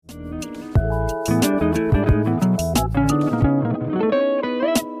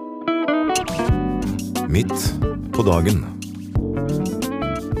Midt på dagen.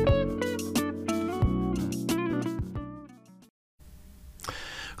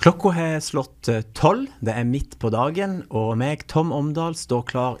 Klokka har slått 12, det midt på dagen, og meg, Tom Omdal, står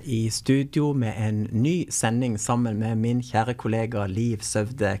klar i studio med en ny sending sammen med min kjære kollega Liv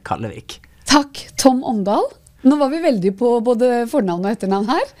Søvde Kallevik. Takk, Tom Omdal. Nå var vi veldig på både fornavn og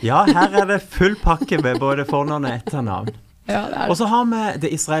etternavn her. Ja, her det full pakke med både fornavn og etternavn. Ja, det det. Og så har vi det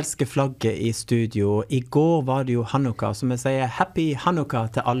israelske flagget i studio. I går var det jo Hanukka, som jeg sier Happy Hanukka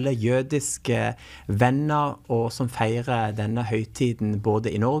til alle jødiske venner og som feirer denne høytiden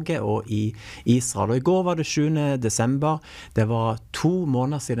både i Norge og i Israel. Og i går var det 7. desember. Det var 2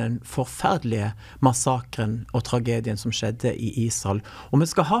 måneder siden den forferdelige massakren og tragedien som skjedde i Israel. Og vi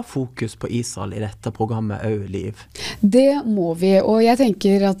skal ha fokus på Israel i dette programmet også, Liv. Det må vi, og jeg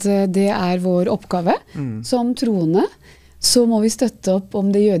tenker at det vår oppgave som troende. Så må vi støtte opp om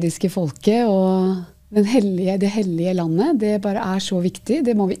det jødiske folket og det hellige landet. Det bare så viktig,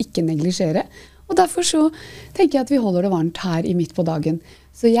 det må vi ikke neglisjere. Og derfor så tenker jeg at vi holder det varmt her i Midt på dagen.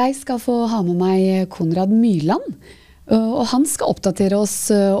 Så jeg skal få ha med meg Konrad Myrland, og han skal oppdatere oss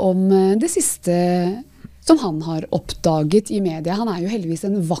om det siste som han har oppdaget i media. Han jo heldigvis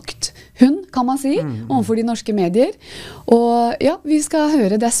en vakthund, kan man si, overfor de norske medier. Og ja, vi skal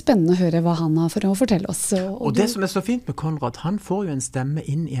høre, det spennende å høre hva han har for å fortelle oss. Og det som så fint med Konrad, han får jo en stemme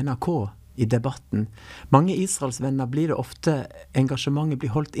inn i NRK i debatten. Mange Israelsvenner blir det ofte, engasjementet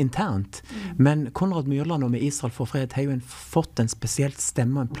blir holdt internt, men Konrad Myrland og med Israel for fred har jo fått en spesielt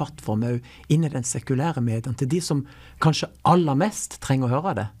stemme og en plattform inn i den sekulære medien, til de som kanskje aller mest trenger å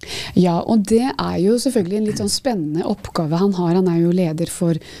høre det. Ja, og det jo selvfølgelig en litt sånn spennende oppgave han har. Han jo leder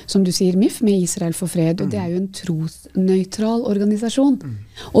for, som du sier, MIF, med Israel for fred, og det jo en trosnøytral organisasjon.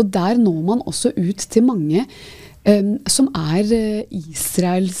 Og der når man også ut til mange som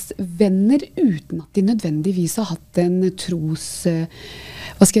Israels venner uten at de nødvendigvis har hatt en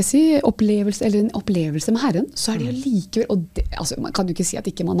opplevelse, eller en opplevelse med Herren, så de likevel, og det, altså, man kan jo ikke si at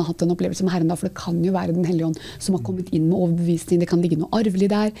ikke man har hatt en opplevelse med Herren da, for det kan jo være den hellige ånd som har kommet inn med overbevisning, det kan ligge noe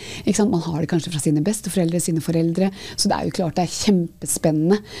arvelig der, ikke sant? Man har det kanskje fra sine besteforeldre, sine foreldre, så det jo klart det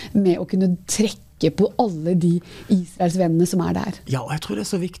kjempespennende med å kunne trekke på alle de Israels vennene som der. Ja, og jeg tror det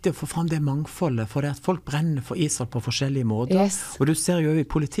så viktig å få fram det mangfoldet, for det at folk brenner for Israel på forskjellige måter. Yes. Og du ser jo i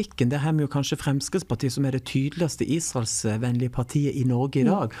politikken, der har vi jo kanskje Fremskrittspartiet som det tydeligste Israelsvennlige partiet i Norge i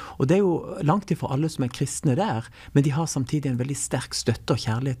dag. Og det jo langt ifra alle som kristne der, men de har samtidig en veldig sterk støtte og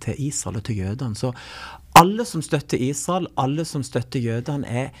kjærlighet til Israel og til jødene. Så alle som støtter Israel, alle som støtter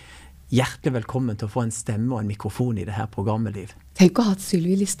jødene hjertelig velkommen til å få en stemme og en mikrofon i det her programmet, Liv. Tenk å ha hatt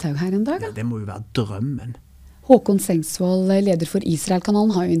Sylvi Listhaug her en dag. Ja, det må jo være drømmen. Håkon Sengsvold, leder for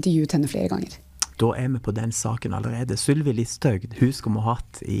Israel-kanalen, har jo intervjuet henne flere ganger. Da vi på den saken allerede. Sylvi Listhaug, hun skal vi ha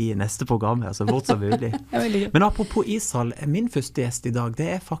hatt i neste program her, så fort som mulig. Men apropos Israel, min første gjest i dag,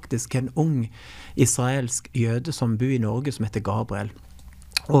 det faktisk en ung israelsk jøde som bor i Norge, som heter Gabriel.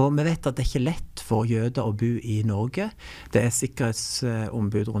 Og vi vet at det ikke lett for jøder å bo i Norge. Det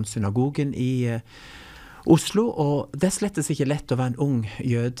sikkerhetsombud rundt synagogen i Oslo, og det slettes ikke lett å være en ung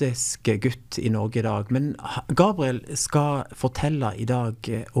jødisk gutt i Norge i dag. Men Gabriel skal fortelle i dag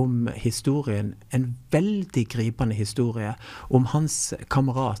om historien, en veldig gripende historie, om hans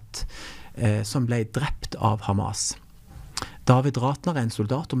kamerat som ble drept av Hamas. David Ratner en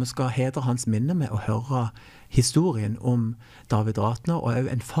soldat, og vi skal hedre hans minne med å høre historien om David Ratner, og også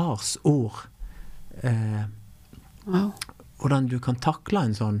en fars ord. Wow. Hvordan du kan takle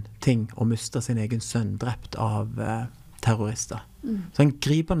en sånn ting og miste sin egen sønn drept av terrorister. Så en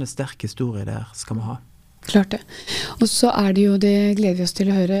gripende sterk historie der skal vi ha. Klart det. Og så det jo, det gleder vi oss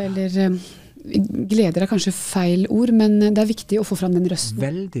til å høre, eller gleder kanskje feil ord, men det viktig å få fram den røsten.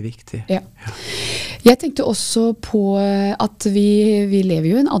 Veldig viktig. Ja. Jeg tenkte også på at vi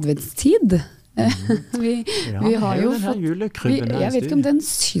lever jo i en adventstid. Vi har jo fått julekrybben jeg vet ikke om den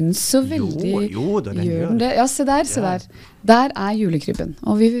syns så veldig. Jo, den gjør det. Ja, se der. Der julekrybben.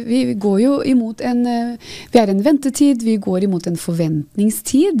 Og vi går jo imot vi en ventetid, vi går imot en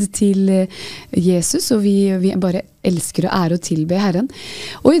forventningstid til Jesus, og vi bare elsker å ære og tilbe Herren.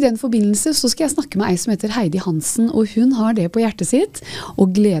 Og i den forbindelse så skal jeg snakke med ei som heter Heidi Hansen, og hun har det på hjertet sitt, å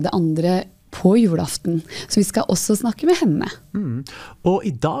glede andre på julaften. Så vi skal også snakke med henne. Og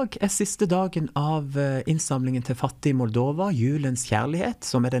i dag siste dagen av innsamlingen til fattige Moldova, Julens kjærlighet,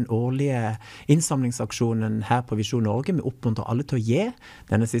 som den årlige innsamlingsaksjonen her på Visjon Norge. Vi oppmuntrer alle til å gi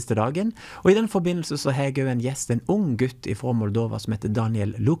denne siste dagen. Og i den forbindelse så har jeg jo en gjest, en ung gutt fra Moldova som heter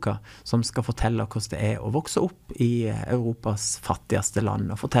Daniel Luka, som skal fortelle hvordan det å vokse opp i Europas fattigste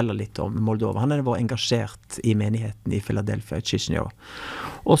land, og fortelle litt om Moldova. Han vært engasjert i menigheten i Philadelphia i Chisinau.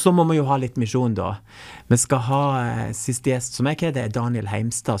 Og så må vi jo ha litt misjon da. Vi skal ha siste gjest som jeg det Daniel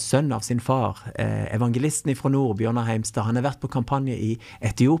Heimstad, sønn av sin far, evangelisten fra nord, Bjørnar Heimstad. Han har vært på kampanje i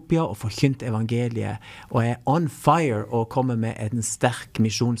Etiopia og forkynt evangeliet, og on fire og kommer med en sterk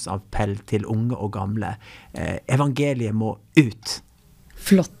misjonsappell til unge og gamle. Evangeliet må ut.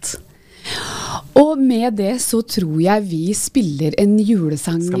 Flott. Og med det så tror jeg vi spiller en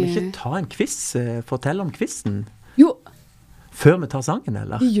julesang. Skal vi ikke ta en quiz? Fortell om quizen. Jo. Før vi tar sangen,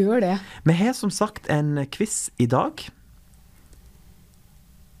 eller? Vi gjør det. Vi har som sagt en quiz i dag.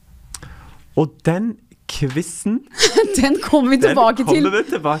 Og den quizen... den kommer vi tilbake til. Den kommer vi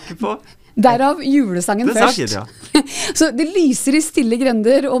tilbake på. Derav julesangen først. Ja. Så det lyser i stille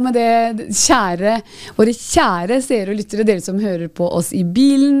grender, og med det våre kjære seere og lyttere, dere som hører på oss i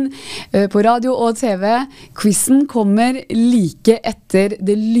bilen, på radio og TV, quizen kommer like etter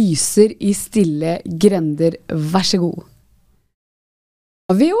det lyser i stille grender. Vær så god.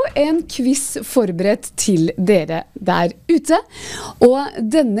 Vi har jo en quiz forberedt til dere der ute, og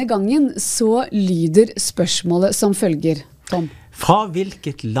denne gangen så lyder spørsmålet som følger, Tom. Fra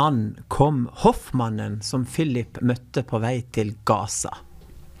hvilket land kom hoffmannen som Philip møtte på vei til Gaza?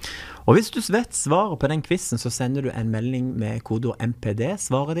 Og hvis du vet svaret på den quizen, så sender du en melding med kodeord MPD,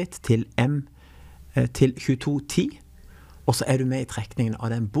 svaret ditt til til 2210, og så du med i trekningen av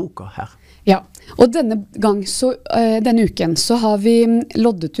den boka her. Ja, og denne uken så har vi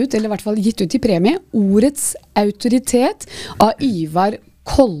loddet ut, eller i hvert fall gitt ut i premie, Ordets autoritet av Ivar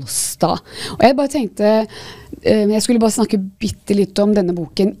Kolstad. Og jeg bare tenkte, jeg skulle bare snakke bitte litt om denne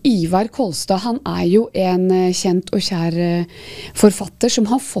boken. Ivar Kolstad, han jo en kjent og kjær forfatter som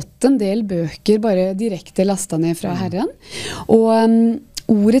har fått en del bøker bare direkte lastet ned fra Herren. Og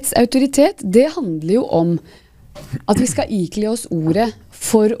ordets autoritet, det handler jo om at vi skal ikle oss ordet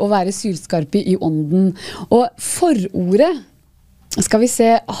for å være sylskarpe i ånden. Og forordet, skal vi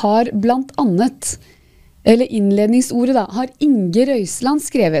se, har blant annet eller innledningsordet da, har Inge Røisland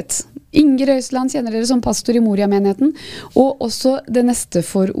skrevet. Inge Røisland kjenner dere som pastor i Moria-menigheten, og også det neste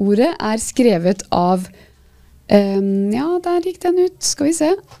forordet skrevet av, ja, der gikk den ut, skal vi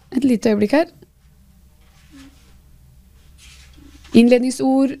se, et lite øyeblikk her.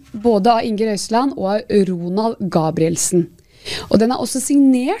 Innledningsord både av Inge Røisland og av Ronald Gabrielsen. Og den også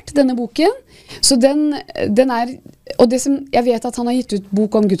signert, denne boken, så den og det som, jeg vet at han har gitt ut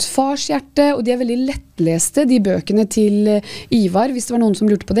bok om Guds fars hjerte, og de veldig lettleste, de bøkene til Ivar, hvis det var noen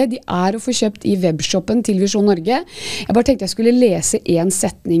som lurte på det, de å få kjøpt i webshoppen til Visjon Norge. Jeg bare tenkte jeg skulle lese en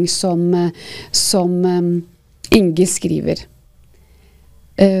setning som Inge skriver.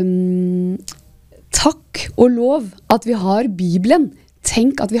 Takk og lov at vi har Bibelen.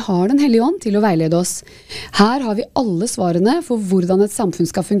 Tenk at vi har den hellige ånd til å veilede oss. Her har vi alle svarene for hvordan et samfunn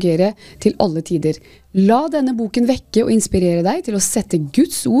skal fungere til alle tider. La denne boken vekke og inspirere deg til å sette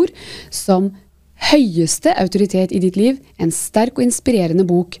Guds ord som høyeste autoritet i ditt liv. En sterk og inspirerende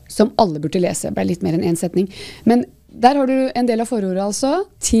bok som alle burde lese. Det ble litt mer enn en setning. Men der har du en del av forordet altså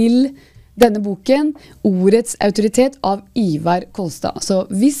til denne boken, Ordets autoritet av Ivar Kolstad. Så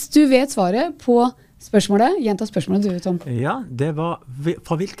hvis du vet svaret på spørsmålet, gjenta spørsmålet du, Tom. Ja, det var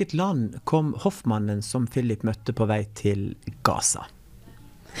fra hvilket land kom hoffmannen som Philip møtte på vei til Gaza?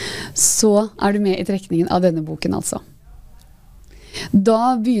 Så du med i trekningen av denne boken, altså.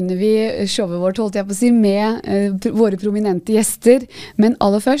 Da begynner vi showet vårt, holdt jeg på å si, med våre prominente gjester. Men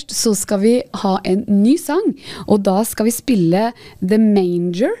aller først så skal vi ha en ny sang, og da skal vi spille The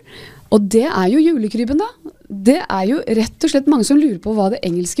Manger. Og det jo julekrybben da. Det jo rett og slett mange som lurer på hva det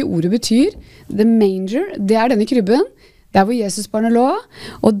engelske ordet betyr. The manger, det denne krybben. Der hvor Jesusbarnet lå.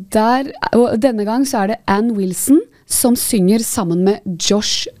 Og denne gang så det Ann Wilson som synger sammen med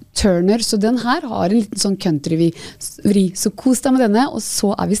Josh Turner. Så den her har en liten sånn country-vri. Så kos deg med denne, og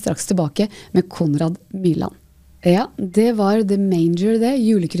så vi straks tilbake med Konrad Myrland. Ja, det var The Manger, det,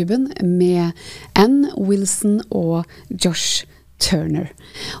 julekrybben med Ann Wilson og Josh Turner.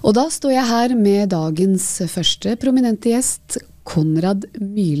 Og da står jeg her med dagens første prominente gjest, Konrad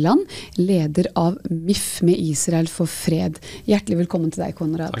Myrland, leder av MIF med Israel for fred. Hjertelig velkommen til deg,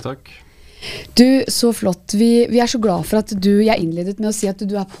 Konrad. Takk, takk. Du, så flott. Vi så glad for at jeg innledet med å si at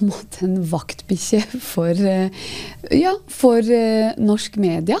du på en måte en vaktbikkje for norsk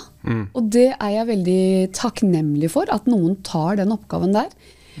media. Og det jeg veldig takknemlig for, at noen tar den oppgaven der.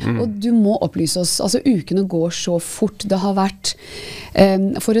 Og du må opplyse oss, altså ukene går så fort. Det har vært,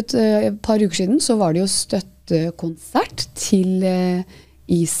 for et par uker siden så var det jo støttekonsert til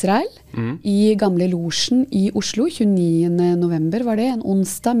Israel i gamle losjen i Oslo, 29. november var det, en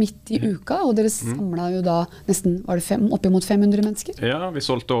onsdag midt i uka, og dere samlet jo da nesten, var det oppimot 500 mennesker? Ja, vi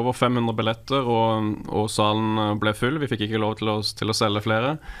solgte over 500 billetter, og salen ble full. Vi fikk ikke lov til å selge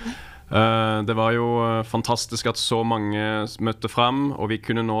flere. Det var jo fantastisk at så mange møtte frem, og vi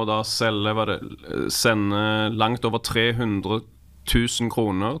kunne nå da sende langt over 300 000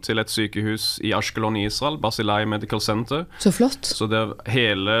 kroner til et sykehus i Ashkelon i Israel, Basilai Medical Center. Så flott. Så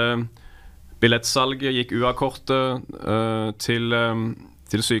hele billettsalget gikk UA-kortet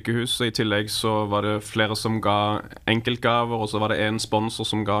til sykehuset. I tillegg så var det flere som ga enkeltgaver, og så var det en sponsor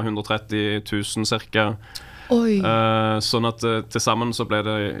som ga 130 000 cirka. Oi. Sånn at til sammen så ble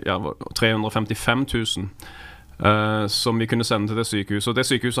det 355 000 som vi kunne sende til det sykehuset. Og det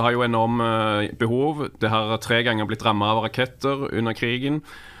sykehuset har jo enorm behov. Det har 3 ganger blitt rammet av raketter under krigen.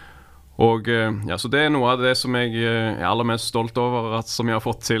 Og så det noe av det som jeg er aller mest stolt over som vi har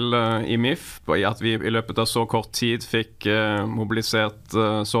fått til i MIF, at vi i løpet av så kort tid fikk mobilisert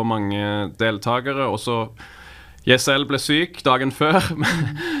så mange deltakere, og så jeg selv ble syk dagen før,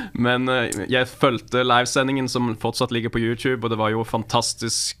 men jeg følte livesendingen som fortsatt ligger på YouTube, og det var jo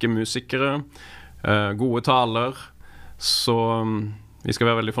fantastiske musikere, gode taler, så vi skal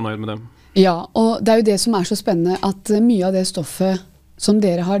være veldig fornøyd med det. Ja, og det er jo det som er så spennende, at mye av det stoffet som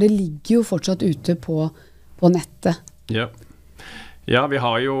dere har, det ligger jo fortsatt ute på nettet. Ja, vi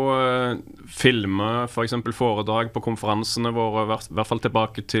har jo filmer, for eksempel foredrag på konferansene våre, i hvert fall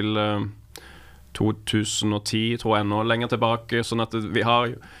tilbake til 2010, tror jeg, enda lenger tilbake, sånn at vi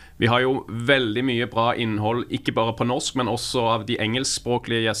har jo veldig mye bra innhold, ikke bare på norsk, men også av de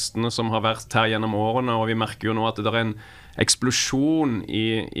engelskspråklige gjestene som har vært her gjennom årene, og vi merker jo nå at det er en eksplosjon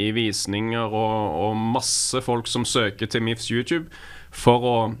i visninger og masse folk som søker til MIFs YouTube for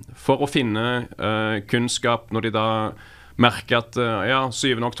å finne kunnskap når de da merker at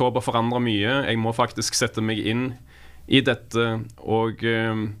 7. oktober forandrer mye, jeg må faktisk sette meg inn i dette, og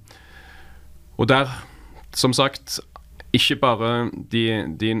der, som sagt, ikke bare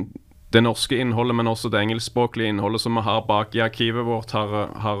det norske innholdet, men også det engelskspråklige innholdet som vi har bak i arkivet vårt,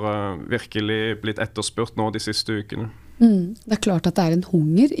 har virkelig blitt etterspurt nå de siste ukene. Det er klart at det er en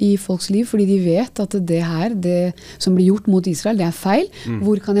hunger i folks liv, fordi de vet at det som blir gjort mot Israel, det er feil.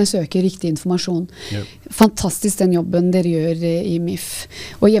 Hvor kan jeg søke riktig informasjon? Fantastisk den jobben dere gjør i MIF.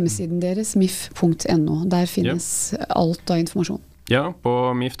 Og hjemmesiden deres, mif.no, der finnes alt av informasjon. Ja,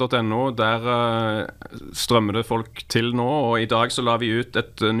 på mif.no, der strømmer det folk til nå, og i dag så la vi ut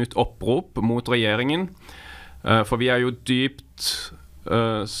et nytt opprop mot regjeringen, for vi er jo dypt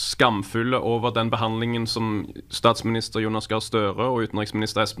skamfulle over den behandlingen som statsminister Jonas Gahr Støre og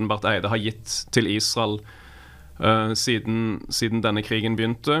utenriksminister Espen Barth Eide har gitt til Israel siden denne krigen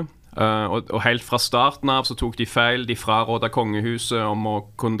begynte. Og helt fra starten av så tok de feil, de frarådet kongehuset om å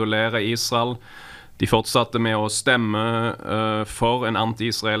kondolere Israel. De fortsatte med å stemme for en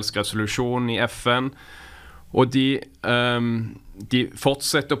anti-israelsk resolusjon i FN, og de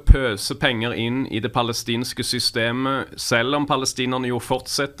fortsetter å pøse penger inn i det palestinske systemet, selv om palestinerne jo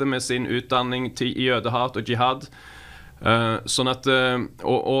fortsetter med sin utdanning i jødehat og jihad. Sånn at,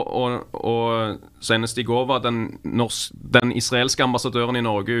 og senest i går var den israelske ambassadøren i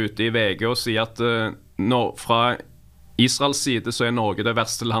Norge ute i VG og sier at fra Israels side så er Norge det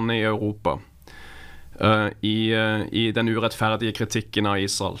verste landet i Europa. I den urettferdige kritikken av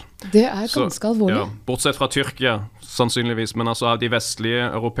Israel. Det er ganske alvorlig. Ja, bortsett fra Tyrkia, sannsynligvis, men altså av de vestlige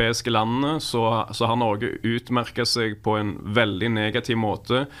europeiske landene, så har Norge utmerket seg på en veldig negativ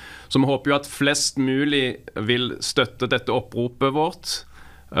måte. Så vi håper jo at flest mulig vil støtte dette oppropet vårt.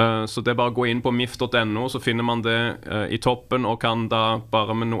 Så det er bare å gå inn på mif.no, så finner man det i toppen, og kan da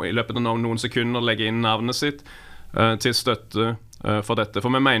bare i løpet av noen sekunder legge inn navnet sitt til støtte for dette.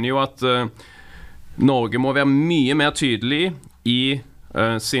 For vi mener jo at Norge må være mye mer tydelig i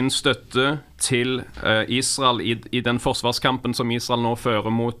sin støtte til Israel i den forsvarskampen som Israel nå fører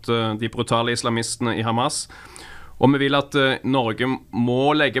mot de brutale islamistene i Hamas. Og vi vil at Norge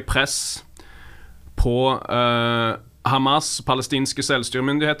må legge press på Hamas, palestinske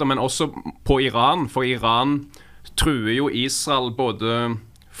selvstyremyndigheter, men også på Iran, for Iran truer jo Israel både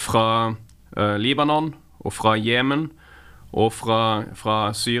fra Libanon og fra Jemen, og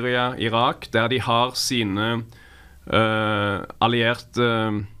fra Syria, Irak, der de har sine allierte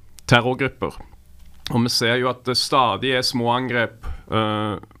terrorgrupper. Og vi ser jo at det stadig er små angrep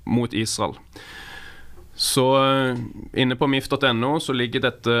mot Israel. Så inne på mif.no så ligger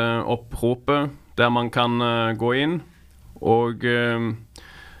dette oppropet der man kan gå inn og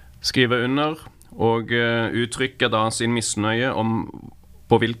skrive under og uttrykke da sin misnøye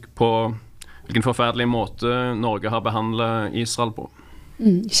på hvilken forferdelig måte Norge har behandlet Israel på.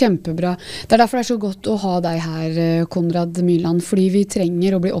 Kjempebra. Det derfor det så godt å ha deg her, Konrad Myrland, fordi vi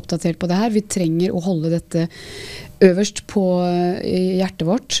trenger å bli oppdatert på det her. Vi trenger å holde dette øverst på hjertet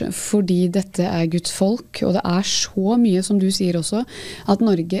vårt, fordi dette Guds folk, og det så mye, som du sier også, at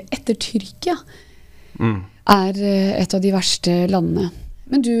Norge etter Tyrkia et av de verste landene.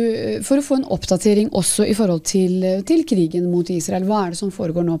 Men du, for å få en oppdatering også i forhold til krigen mot Israel, hva det som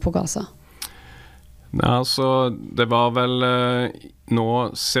foregår nå på Gaza? Ja, altså, det var vel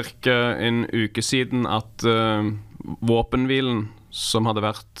nå cirka en uke siden at våpenhvilen som hadde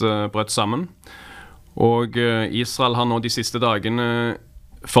vært brøtt sammen. Og Israel har nå de siste dagene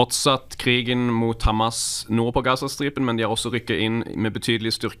fortsatt krigen mot Hamas nord på Gazastripen, men de har også rykket inn med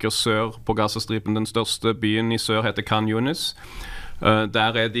betydelige styrker sør på Gazastripen. Den største byen i sør heter Khan Yunis.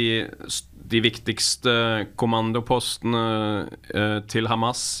 Der de viktigste kommandopostene til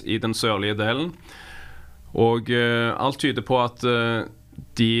Hamas i den sørlige delen. Og alt tyder på at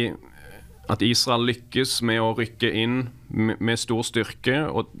Israel lykkes med å rykke inn med stor styrke,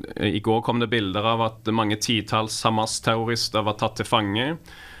 og i går kom det bilder av at mange titalls Hamas-terrorister var tatt til fange.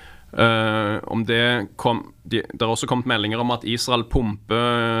 Det også kommet meldinger om at Israel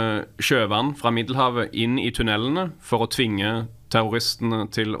pumper sjøvann fra Middelhavet inn i tunnelene for å tvinge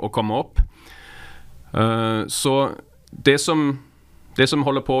terroristene til å komme opp. Så det som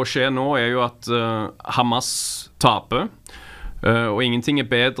holder på å skje nå jo at Hamas taper, og ingenting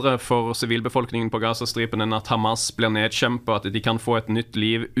bedre for sivilbefolkningen på Gazastripen enn at Hamas blir nedkjempet, at de kan få et nytt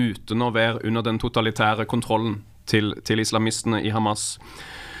liv uten å være under den totalitære kontrollen til islamistene i Hamas.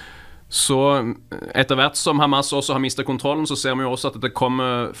 Så etter hvert som Hamas også har mistet kontrollen, så ser vi jo også at det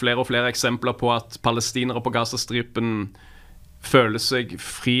kommer flere og flere eksempler på at palestinere på Gazastripen føler seg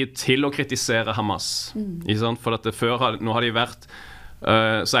fri til å kritisere Hamas. For at nå har de vært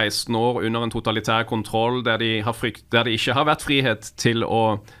 16 år under en totalitær kontroll der de ikke har vært frihet til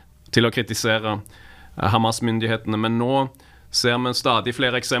å kritisere Hamas-myndighetene. Men nå ser vi stadig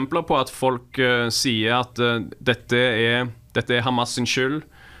flere eksempler på at folk sier at dette Hamas sin skyld.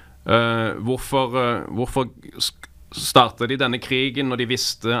 Hvorfor startet de denne krigen når de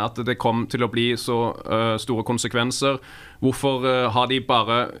visste at det kom til å bli så store konsekvenser? Hvorfor er det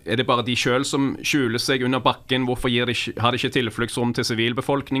bare de selv som skjuler seg under bakken? Hvorfor har de ikke tilfluktsrom til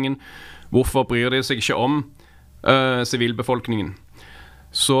sivilbefolkningen? Hvorfor bryr de seg ikke om sivilbefolkningen?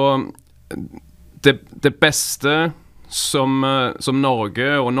 Så det beste som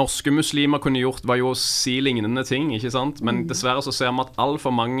Norge og norske muslimer kunne gjort, var jo å si lignende ting, ikke sant? Men dessverre så ser vi at alt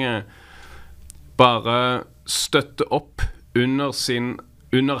for mange bare støtte opp under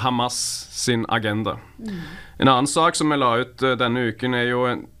Hamas sin agenda. En annen sak som vi la ut denne uken jo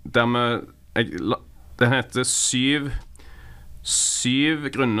det heter 7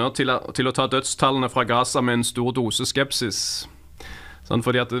 grunner til å ta dødstallene fra Gaza med en stor dose skepsis.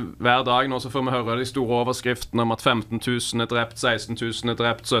 Fordi at hver dag nå så får vi høre de store overskriftene om at 15 000 drept, 16 000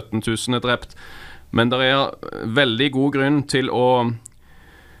 drept, 17 000 drept. Men det veldig god grunn til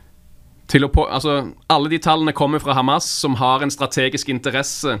alle de tallene kommer fra Hamas, som har en strategisk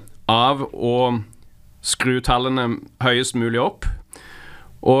interesse av å skru tallene høyest mulig opp.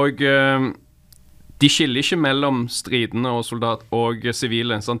 Og de skiller ikke mellom stridende og soldat og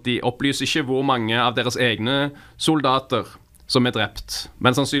sivile. De opplyser ikke hvor mange av deres egne soldater som drept.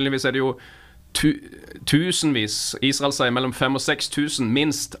 Men sannsynligvis det jo tusenvis, Israel sier mellom 5 og 6 000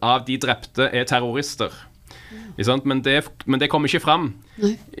 minst av de drepte terrorister. Men det kommer ikke fram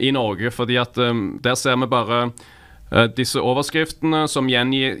i Norge, fordi at der ser vi bare disse overskriftene som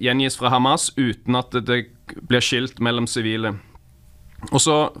gjengis fra Hamas uten at det blir skilt mellom sivile. Og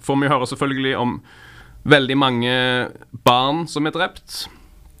så får vi høre selvfølgelig om veldig mange barn som drept.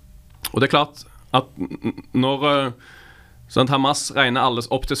 Og det klart at når Hamas regner alle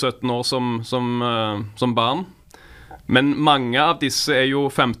opp til 17 år som barn, men mange av disse jo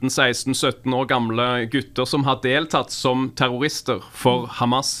 15, 16, 17 år gamle gutter som har deltatt som terrorister for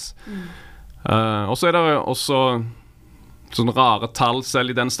Hamas. Og så det også sånne rare tall selv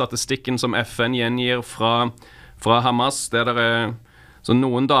i den statistikken som FN gjengir fra Hamas, der det så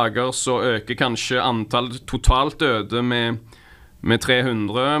noen dager så øker kanskje antall totalt døde med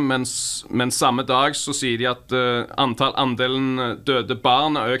 300, mens samme dag så sier de at andelen døde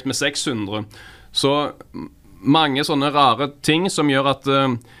barn har økt med 600. Så mange sånne rare ting som gjør at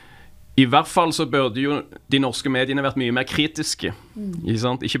i hvert fall så burde jo de norske mediene vært mye mer kritiske,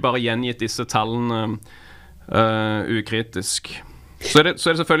 ikke bare gjengitt disse tallene ukritisk. Så er det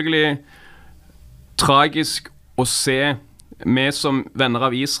selvfølgelig tragisk å se. Vi som venner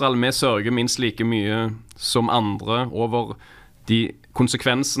av Israel, vi sørger minst like mye som andre over de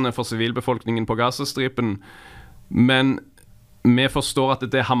konsekvensene for sivilbefolkningen på Gazastripen, men vi forstår at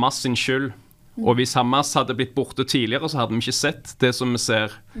det Hamas sin skyld. Og hvis Hamas hadde blitt borte tidligere, så hadde vi ikke sett det som vi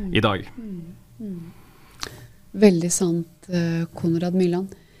ser i dag. Veldig sant, Konrad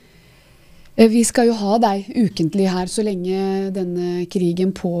Mylland. Vi skal jo ha deg ukentlig her så lenge denne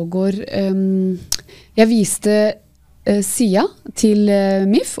krigen pågår. Jeg viste Sia til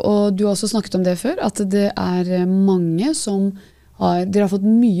MIF, og du har også snakket om det før, at det mange som dere har fått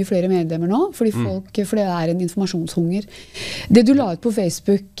mye flere medlemmer nå, for det en informasjonshunger. Det du la ut på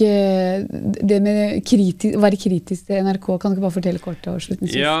Facebook, det med å være kritisk til NRK, kan du ikke bare fortelle kort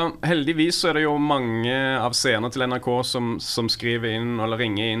avslutningsvis? Ja, heldigvis så det jo mange av seerne til NRK som skriver inn eller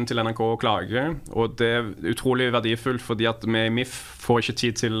ringer inn til NRK og klager, og det utrolig verdifullt fordi at vi i MIF får ikke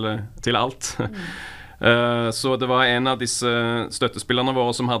tid til alt. Så det var en av disse støttespillerne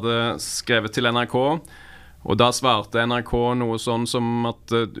våre som hadde skrevet til NRK, og da svarte NRK noe sånn som at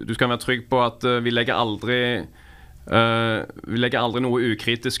du skal være trygg på at vi legger aldri noe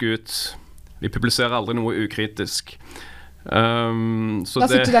ukritisk ut. Vi publiserer aldri noe ukritisk. Da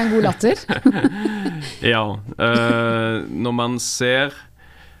fikk du deg en god latter. Ja. Når man ser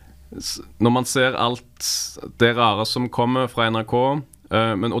alt det rare som kommer fra NRK,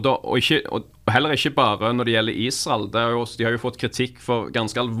 og heller ikke bare når det gjelder Israel, de har jo fått kritikk for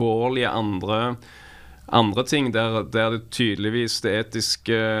ganske alvorlige andre ting der det tydeligvis det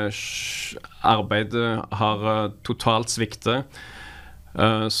etiske arbeidet har totalt sviktet,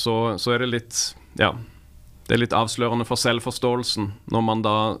 så det litt, ja, det litt avslørende for selvforståelsen når man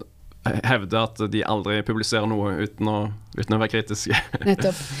da hevder at de aldri publiserer noe uten å være kritiske.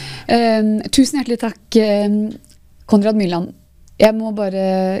 Nettopp. Tusen hjertelig takk, Konrad Mylland. Jeg må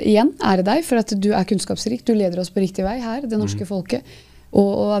bare igjen ære deg for at du kunnskapsrik, du leder oss på riktig vei her, det norske folket.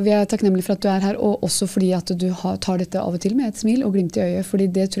 Og vi takknemlige for at du her, og også fordi at du tar dette av og til med et smil og glimt i øyet, fordi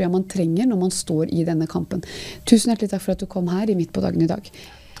det tror jeg man trenger når man står i denne kampen. Tusen hjertelig takk for at du kom her i Midt på dagen i dag.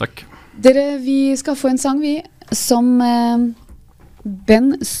 Takk. Dere, vi skal få en sang som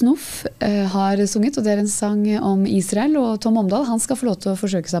Ben Snuff har sunget, og det en sang om Israel, og Tom Omdal, han skal få lov til å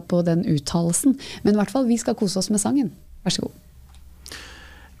forsøke seg på den uttalelsen. Men i hvert fall, vi skal kose oss med sangen. Vær så god.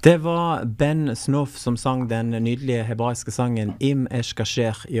 Det var Ben Snuff som sang den nydelige hebraiske sangen Im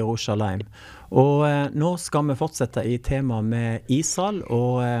Eshkasher Jerusalem. Og nå skal vi fortsette i tema med Israel,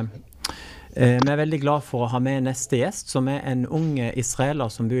 og vi veldig glad for å ha med neste gjest, som en ung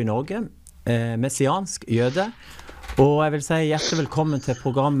israeler som bor i Norge, messiansk jøde. Og jeg vil si hjertelig velkommen til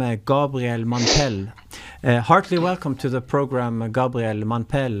programmet Gabriel Manpel. Heartily welcome to the program Gabriel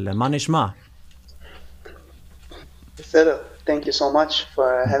Manpel. Manishma. Thank you so much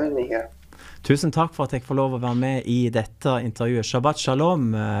for having me here. Tusen takk for at jeg får lov å være med i dette intervjuet. Shabbat shalom,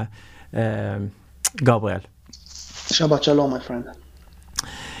 Gabriel. Shabbat shalom, my friend.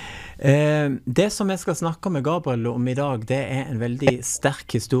 Det som jeg skal snakke med Gabriel om i dag, det en veldig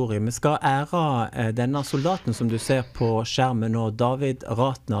sterk historie. Vi skal ære denne soldaten som du ser på skjermen nå, David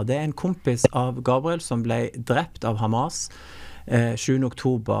Ratner. Det en kompis av Gabriel som ble drept av Hamas 7.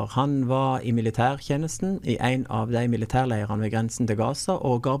 oktober. Han var i militærtjenesten i en av de militærleirene ved grensen til Gaza,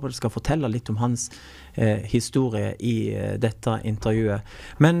 og Gabriel skal fortelle litt om hans historie i dette intervjuet.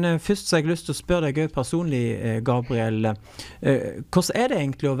 Men først så har jeg lyst til å spørre deg personlig, Gabriel, hvordan det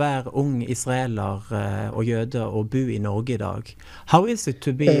egentlig å være ung israeler og jøde og bo i Norge i dag? How is it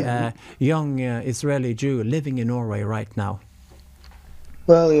to be a young Israeli Jew living in Norway right now?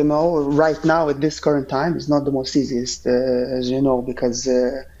 Well, you know, right now at this current time is not the most easiest, as you know, because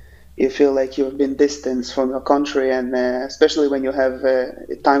you feel like you've been distanced from your country, and especially when you have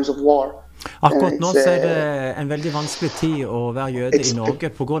times of war. Akkurat nå så det en veldig vanskelig tid å være jøde i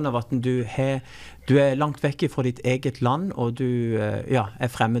Norge på grunn av at du langt vekk fra ditt eget land, og du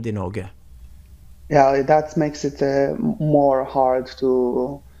fremmed i Norge. Yeah, that makes it more hard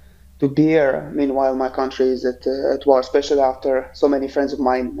to bear. Meanwhile, my country is at war, especially after so many friends of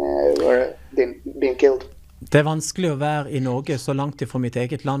mine were being killed. Det vanskelig å være i Norge så langt ifra mitt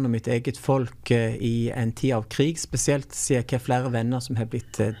eget land og mitt eget folk i en tid av krig, spesielt siden jeg har flere venner som har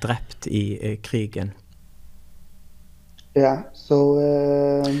blitt drept i krigen. Yeah,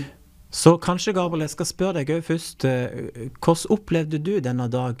 Så kanskje, Gabriel, jeg skal spørre deg først, hvordan opplevde du denne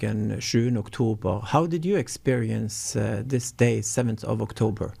dagen 7. oktober? How did you experience this day, 7th of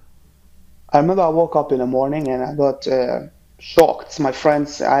October? I remember I woke up in the morning and I got shocked. My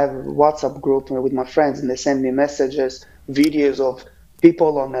friends, I have a WhatsApp group with my friends and they send me messages, videos of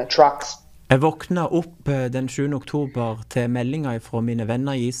people on trucks. Jeg våkna opp den 7. oktober til meldinger fra mine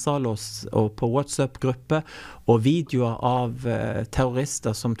venner i Israel og på WhatsApp-gruppe og videoer av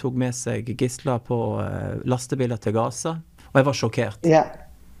terrorister som tog med seg gisler på lastebiler til Gaza, og jeg var sjokkert. Yeah.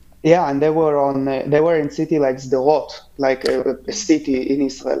 Yeah, and they were in city like Sderot, like a city in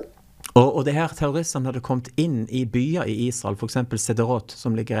Israel. Og de her terroristene hadde kommet inn i byer i Israel, for eksempel Sderot,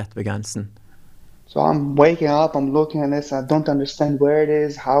 som ligger rett ved grensen. So I'm waking up, I'm looking at this, I don't understand where it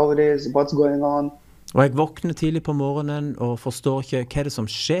is, how it is, what's going on. Og jeg våkner tidlig på morgenen og forstår ikke hva det som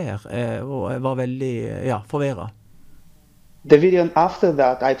skjer, og jeg var veldig, forvirret. The video after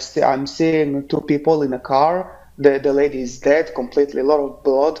that, I'm seeing two people in a car. The lady is dead, completely, a lot of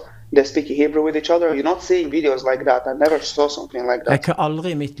blood. They speak Hebrew with each other. You're not seeing videos like that. I never saw something like that. Jeg har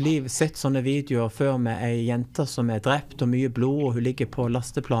aldri i mitt liv sett sånne videoer før med en jente som drept og mye blod, og hun ligger på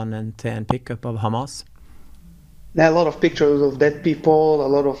lasteplanen til en pickup av Hamas. A lot of pictures of dead people,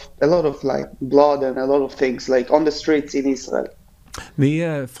 a lot of like blood and a lot of things like on the streets in Israel.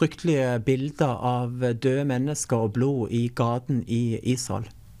 Mye fryktelige bilder av døde mennesker og blod i gaten i Israel.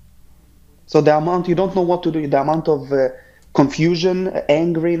 So the amount, you don't know what to do, the amount of confusion,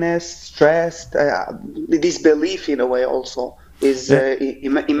 angriness, stress, disbelief in a way also is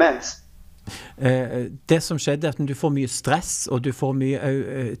immense. Det som skjedde er at du får mye stress, og du får mye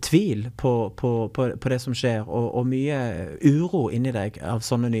tvil på det som skjer, og mye uro inni deg av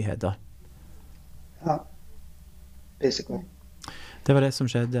sånne nyheter. Ja, basically. Det var det som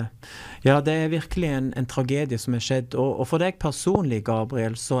skjedde. Ja, det er virkelig en tragedie som er skjedd, og for deg personlig,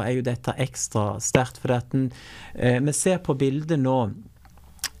 Gabriel, så er jo dette ekstra sterkt, for at vi ser på bildet nå,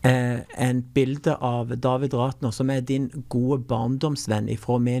 en bilde av David Ratner, som er din gode barndomsvenn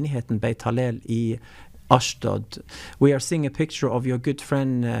fra menigheten Beit Hallel i Ashdod. We are seeing a picture of your good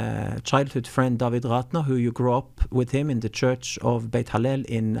friend, childhood friend David Ratner, who you grew up with him in the church of Beit Hallel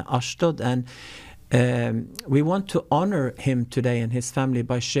in Ashdod, and we want to honor him today and his family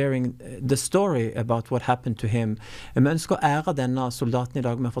by sharing the story about what happened to him. Vi ønsker å ære denne soldaten i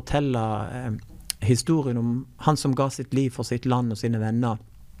dag med å fortelle historien om han som ga sitt liv for sitt land og sine venner.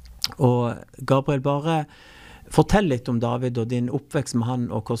 Og Gabriel, bare fortell litt om David og din oppvekst med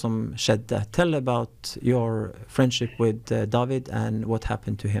han og hva som skjedde. Tell about your friendship with David and what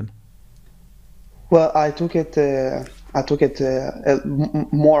happened to him. Well, I took it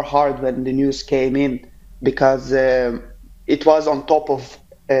more hard when the news came in, because it was on top of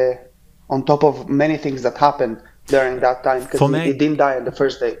many things that happened during that time, because he didn't die on the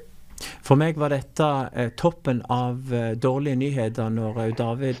first day. For meg var dette toppen av dårlige nyheter når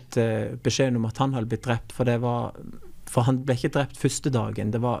David beskjeden om at han hadde blitt drept, for han ble ikke drept første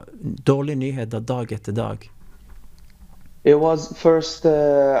dagen. Det var dårlige nyheter dag etter dag. It was first,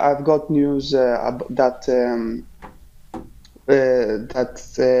 I've got news that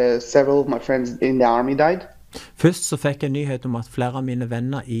several of my friends in the army died. Først så fikk jeg nyhet om at flere av mine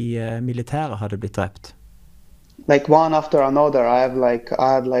venner i militæret hadde blitt drept. Like one after another, I had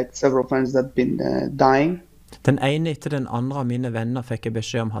like several friends that been dying. Den ene etter den andre av mine venner fikk jeg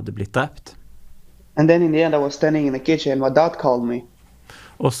beskjed om hadde blitt drept. And then in the end I was standing in the kitchen and my dad called me.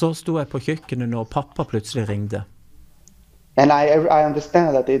 Og så sto jeg på kjøkkenet når pappa plutselig ringte. And I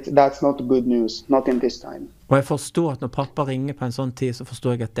understand that that's not good news, not in this time. Og jeg forstår at når pappa ringer på en sånn tid, så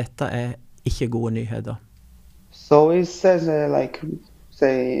forstår jeg at dette er ikke gode nyheter. So he says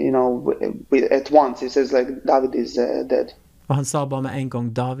say, you know, at once he says like David is dead. Og han sa bare med en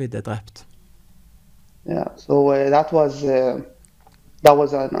gang David er drept. Yeah, so that was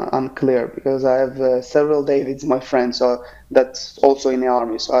unclear, because I have several Davids, my friends, so that's also in the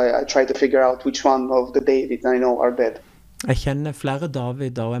army. So I try to figure out which one of the Davids I know are dead. Jeg kjenner flere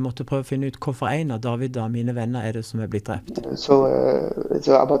Davider, og jeg måtte prøve å finne ut hvorfor en av Davider, mine venner, er det som er blitt drept. So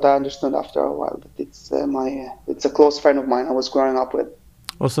but I understood after a while that it's a close friend of mine I was growing up with.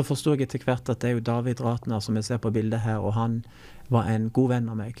 Og så forstod jeg etter hvert at det er jo David Ratner som jeg ser på bildet her, og han var en god venn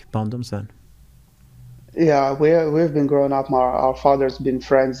av meg, barndomsvenn. Yeah, we've been growing up. Our father's been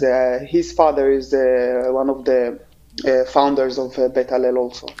friends. His father is one of the founders of Beit Hallel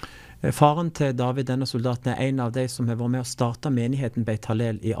also. Faren til David, denne soldaten, er en av de som har vært med å starte menigheten Beit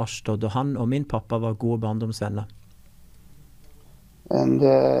Hallel i Ashdod, og han og min pappa var gode barndomsvenner. And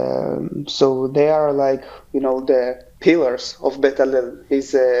so they are like, you know, the pillars of Beit Hallel.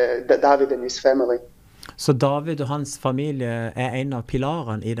 He's David and his family. Så David og hans familie er en av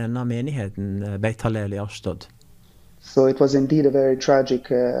pilarene i denne menigheten Beit Hallel i Ashdod. So it was indeed a very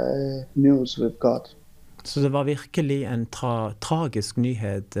tragic news we've got. Så det var virkelig en tragisk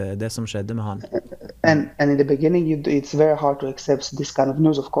nyhet, det som skjedde med han. And in the beginning, it's very hard to accept this kind of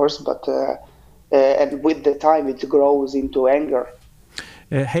news, of course, but and with the time it grows into anger.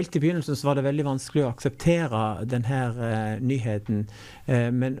 Helt i begynnelsen så var det veldig vanskelig å akseptere denne nyheten,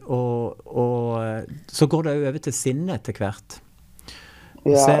 men så går det jo over til sinne etter hvert.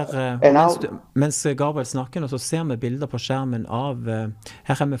 Mens Gabriel snakker, så ser vi bilder på skjermen av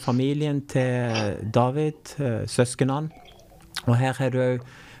her vi familien til David, søskenen, og her du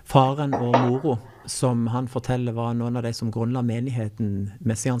faren og moro, som han forteller var noen av de som grunnla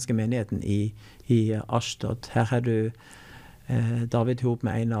messianske menigheten i Ashdod. Her du David ihop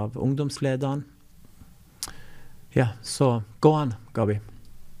med en av ungdomslederne. Ja, så gå an, Gabi.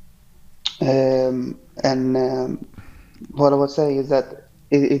 What I was saying is that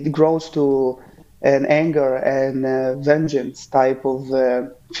it grows to an anger and vengeance type of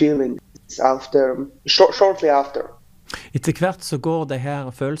feelings shortly after. Etter hvert så går de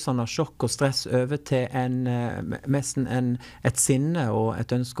her følelsene av sjokk og stress over til nesten et sinne og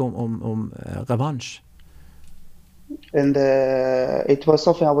et ønske om revansj. And it was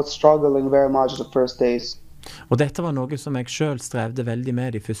something I was struggling very much the first days. Og dette var noe som jeg selv strevde veldig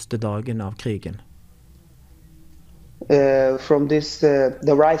med de første dagene av krigen. From this,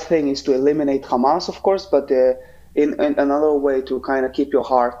 the right thing is to eliminate Hamas, of course, but in another way to kind of keep your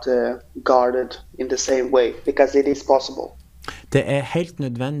heart guarded in the same way, because it is possible. Det helt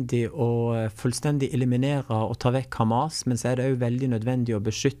nødvendig å fullstendig eliminere og ta vekk Hamas, men så det også veldig nødvendig å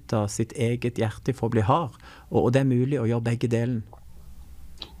beskytte sitt eget hjerte for å bli hard, og det mulig å gjøre begge delen.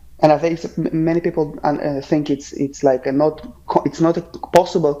 And I think many people think it's like it's not a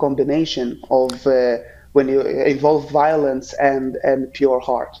possible combination of when you involve violence and pure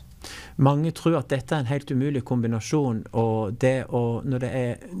heart. Mange tror at dette en helt umulig kombinasjon, og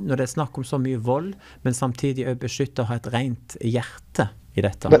når det snakk om så mye vold, men samtidig å beskytte og ha et rent hjerte i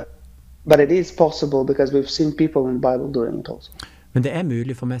dette. But it is possible because we've seen people in the Bible doing it also. Men det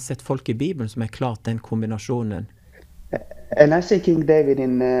mulig, for vi har sett folk i Bibelen som klart den kombinasjonen. And I see King David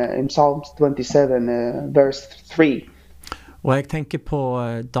in Psalm 27, verse 3. Og jeg tenker på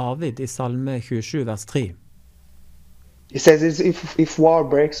David i Salme 27, vers 3. He says, if war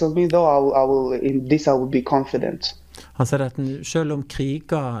breaks on me, though, I will be confident. Han sier at selv om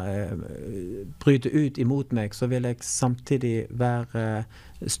kriger bryter ut imot meg, så vil jeg samtidig være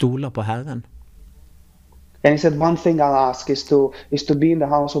stoler på Herren. And he said, one thing I'll ask is to be in the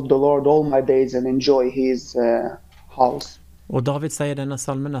house of the Lord all my days and enjoy his house. Og David sier i denne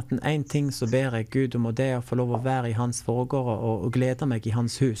salmen at en ting så ber jeg Gud om, og det å få lov å være i hans foregårder og glede meg i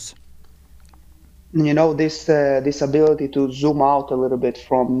hans hus. You know, this ability to zoom out a little bit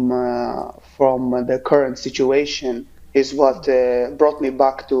from the current situation is what brought me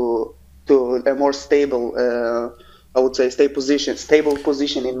back to a more stable, I would say, stable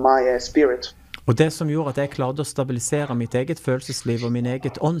position in my spirit. Og det som gjorde at jeg klarte å stabilisere mitt eget følelsesliv og min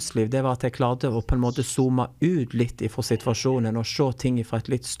eget åndsliv, det var at jeg klarte å på en måte zoome ut litt ifra situasjonen og se ting fra et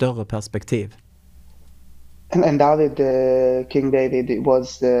litt større perspektiv. And David, King David,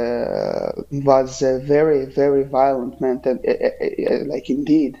 was a very, very violent man, like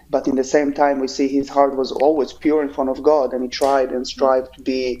indeed. But in the same time, we see his heart was always pure in front of God, and he tried and strived to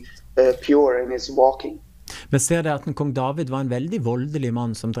be pure in his walking. Vi ser det at kong David var en veldig voldelig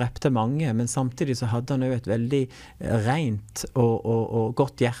mann som drepte mange, men samtidig så hadde han jo et veldig rent og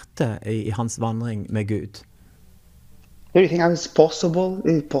godt hjerte i hans vandring med Gud. Do you think it's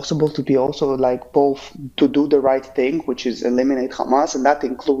possible to be also like both to do the right thing, which is eliminate Hamas, and that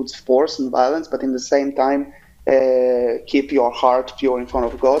includes force and violence, but in the same time keep your heart pure in front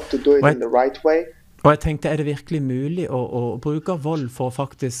of God, to do it in the right way? Og jeg tenkte, det virkelig mulig å bruke vold for å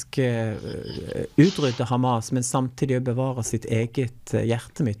faktisk utrydde Hamas, men samtidig å bevare sitt eget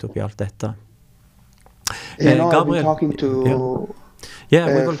hjerte mitt oppi alt dette? Gabriel, I've been talking to...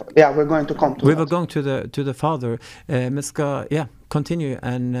 we're going to come to we were going to the father. Continue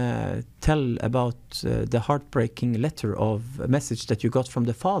and tell about the heartbreaking letter of a message that you got from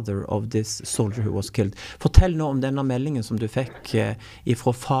the father of this soldier who was killed. Fortell nå om denne meldingen som du fikk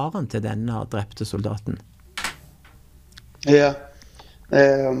ifra faren til denne drepte soldaten. Yeah.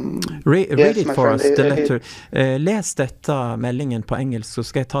 Read it for us, the letter. Les dette meldingen på engelsk, så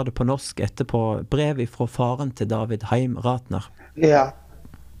skal jeg ta det på norsk etterpå. Brev fra faren til David Heim Ratner.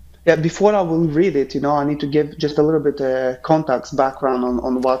 Yeah, before I will read it, I need to give just a little bit context background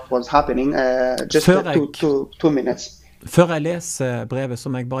on what was happening, just two minutes. Før jeg leser brevet, så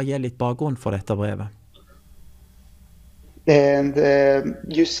må jeg bare gi litt bakgrunn for dette brevet. And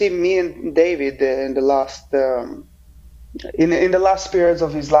you see me and David in the last in the last periods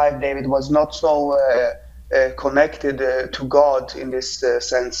of his life, David was not so connected to God in this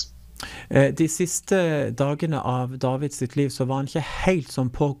sense. De siste dagene av Davids sitt liv så var han ikke helt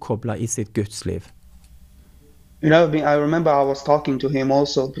sånn påkoblet i sitt gudsliv. I remember I was talking to him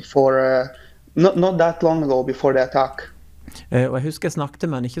also before, not that long ago, before the attack. Og jeg husker jeg snakket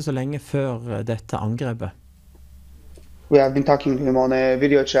med han ikke så lenge før dette angrepet. we have been talking to him on a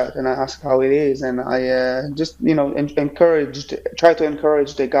video chat, and I asked how it is, and I just try to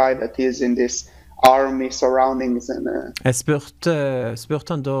encourage the guy that is in this army surroundings. And Jeg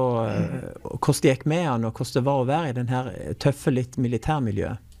spurte han da hvordan det gikk med han, og hvordan det var å være i den her tøffe litt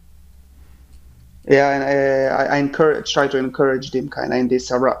militærmiljøet. Yeah, and I try to encourage him kind of in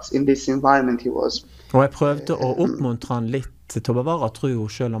this environment he was. Og jeg prøvde å oppmuntre han litt til å bevare tro,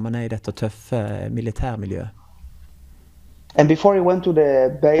 selv om han i dette tøffe militærmiljøet. And before he went to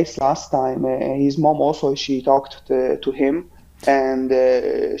the base last time, his mom also, she talked to him, and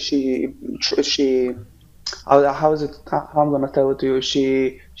she how is it? How I'm gonna tell it to you?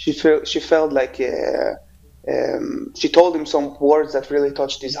 She felt like she told him some words that really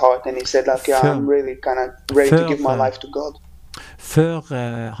touched his heart, and he said like, yeah, I'm really kind of ready to give my life to God. Før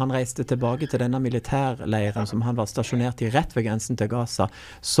han reiste tilbake til denne militærleiren som han var stasjonert i rett ved grensen til Gaza,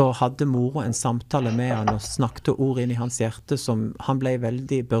 så hadde mora en samtale med han og snakket ord inn i hans hjerte som han ble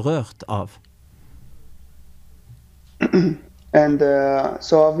veldig berørt av. And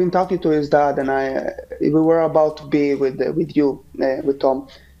so I've been talking to his dad, and we were about to be with you, with Tom,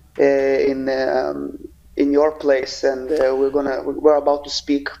 in your place, and we're about to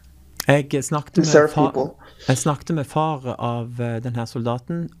speak. Jeg snakket med far av denne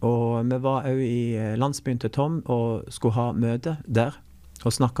soldaten, og vi var også i landsbyen til Tom og skulle ha møte der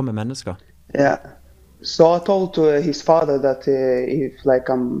og snakke med mennesker. Yeah. So I told his father that if like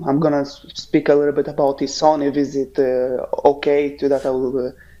I'm gonna speak a little bit about his son, if is it okay to that I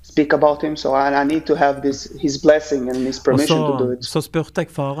will speak about him, so I need to have his blessing and his permission to do it. Så spurte jeg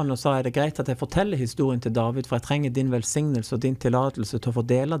faren og sa, det greit at jeg forteller historien til David, for jeg trenger din velsignelse og din tillatelse til å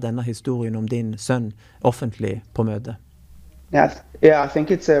fordele denne historien om din sønn offentlig på møte. Yeah, I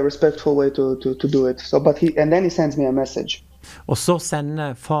think it's a respectful way to do it. So, and then he sends me a message. Og så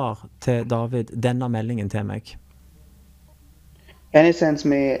sender far til David denne meldingen til meg. And he sends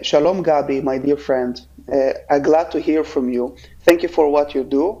me, Shalom Gabi, my dear friend. I'm glad to hear from you. Thank you for what you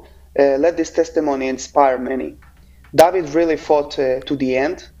do. Let this testimony inspire many. David really fought to the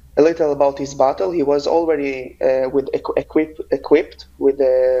end. A little about his battle. He was already equipped with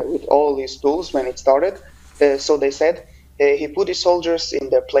all his tools when it started. So they said he put his soldiers in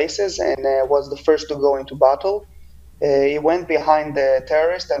their places and was the first to go into battle. He went behind the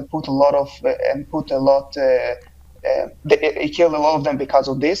terrorists and he killed a lot of them because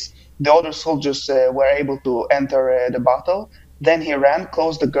of this. The other soldiers were able to enter the battle. Then he ran,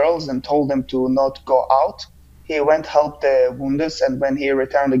 closed the girls, and told them to not go out. He went help the wounded, and when he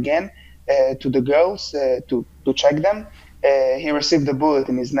returned again to the girls to check them, he received a bullet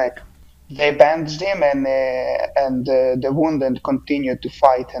in his neck. They bandaged him, and the wounded continued to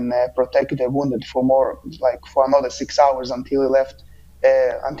fight and protect the wounded for another 6 hours until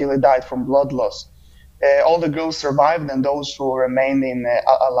he died from blood loss. All the girls survived, and those who remained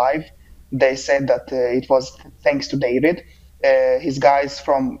alive, they said that it was thanks to David. His guys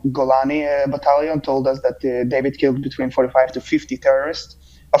from Golani battalion told us that David killed between 45 to 50 terrorists.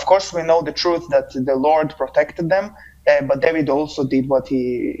 Of course, we know the truth that the Lord protected them, but David also did what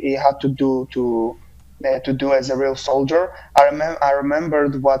he had to do do as a real soldier. I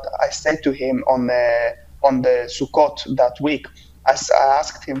remembered what I said to him on the Sukkot that week. I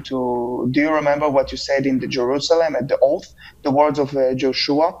asked him do you remember what you said in the Jerusalem at the oath, the words of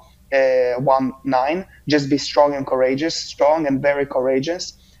Joshua 1:9, just be strong and courageous, strong and very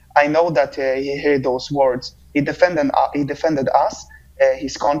courageous. I know that he heard those words. He defended us,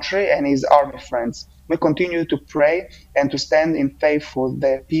 his country, and his army friends. We continue to pray and to stand in faith for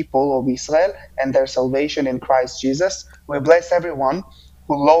the people of Israel and their salvation in Christ Jesus. We bless everyone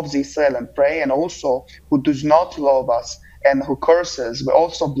who loves Israel and pray, and also who does not love us and who curses. We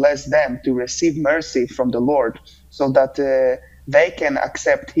also bless them to receive mercy from the Lord, so that they can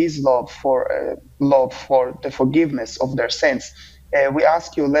accept His love for the forgiveness of their sins. We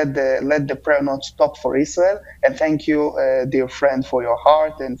ask you, let the prayer not stop for Israel, and thank you, dear friend, for your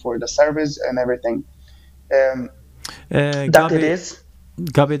heart and for the service and everything. That it is.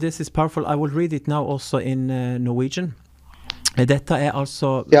 Gabi, this is powerful. I will read it now also in Norwegian. Dette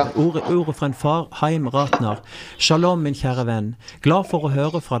altså ordet fra en far, Haim Ratnar. Shalom, min kjære venn. Glad for å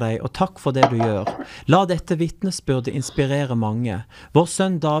høre fra deg, og takk for det du gjør. La dette vittnesbyrdet inspirere mange. Vår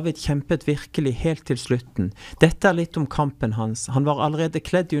sønn David kjempet virkelig helt til slutten. Dette litt om kampen hans. Han var allerede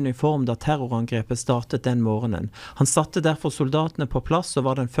kledd i uniform da terrorangrepet startet den morgenen. Han satte derfor soldatene på plass og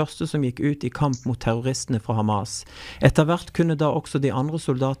var den første som gikk ut i kamp mot terroristene fra Hamas. Etter hvert kunne da også de andre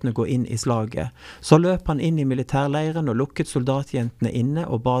soldatene gå inn i slaget. Så løp han inn i militærleiren og lukket soldatjentene inne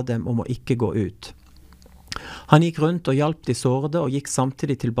og ba dem om å ikke gå ut. Han gikk rundt og hjalp de sårede og gikk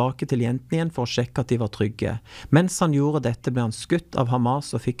samtidig tilbake til jentene igjen for å sjekke at de var trygge. Mens han gjorde dette ble han skutt av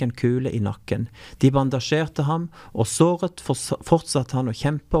Hamas og fikk en kule i nakken. De bandasjerte ham, og såret fortsatte han å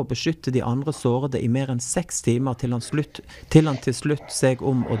kjempe og beskytte de andre sårede i mer enn 6 timer til han til slutt seg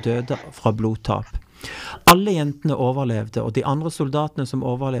om og døde fra blodtap. Alle jentene overlevde, og de andre soldatene som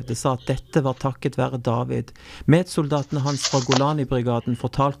overlevde sa at dette var takket være David. Medsoldatene hans fra Golani-brigaden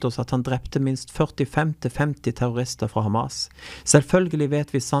fortalte oss at han drepte minst 45-50 terrorister fra Hamas. Selvfølgelig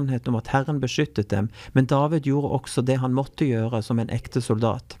vet vi sannheten om at Herren beskyttet dem, men David gjorde også det han måtte gjøre som en ekte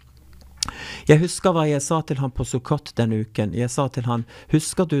soldat. Jeg husker hva jeg sa til han på Sukkot denne uken. Jeg sa til han,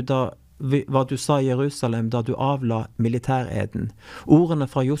 husker du hva du sa i Jerusalem da du avla militæreden? Ordene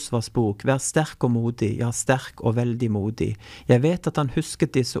fra Josvas bok, vær sterk og modig, ja, sterk og veldig modig. Jeg vet at han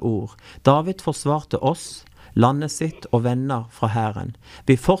husket disse ord. David forsvarte oss, landet sitt og venner fra Herren.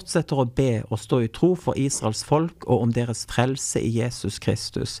 Vi fortsetter å be og stå i tro for Israels folk og om deres frelse i Jesus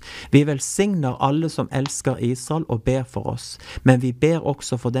Kristus. Vi velsigner alle som elsker Israel og ber for oss, men vi ber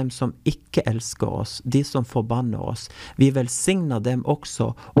også for dem som ikke elsker oss, de som forbanner oss. Vi velsigner dem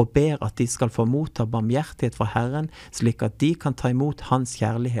også og ber at de skal få motta barmhjertighet fra Herren, slik at de kan ta imot hans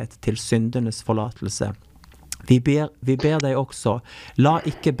kjærlighet til syndenes forlatelse. Vi ber deg også, la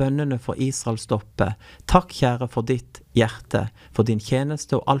ikke bønnene for Israel stoppe. Takk, kjære, for ditt hjerte, for din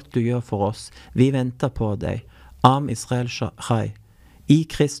tjeneste og alt du gjør for oss. Vi venter på deg. Am Israel Shachai. I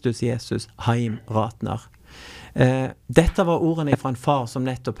Kristus Jesus, Haim Ratner. Dette var ordene fra en far som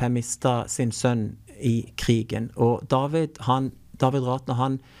nettopp har mistet sin sønn i krigen. Og David Ratner,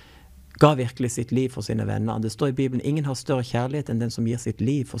 han ga virkelig sitt liv for sine venner. Det står i Bibelen, ingen har større kjærlighet enn den som gir sitt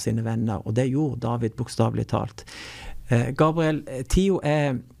liv for sine venner, og det gjorde David bokstavelig talt. Gabriel,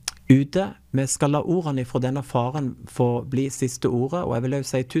 tida ute. Vi skal la ordene fra denne faren få bli siste ordet, og jeg vil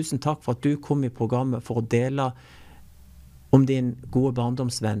også si tusen takk for at du kom i programmet for å dele om din gode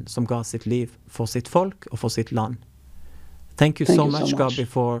barndomsvenn som ga sitt liv for sitt folk og for sitt land. Thank you so much, Gabi,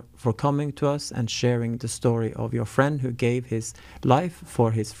 for coming to us and sharing the story of your friend who gave his life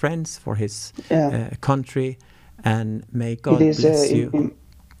for his friends, for his country, and may God bless you.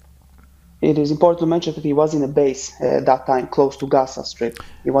 It is important to mention that he was in a base at that time, close to Gaza Strip.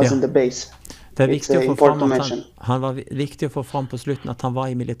 He was in the base. Det viktig å få fram at han var viktig å få fram på slutten at han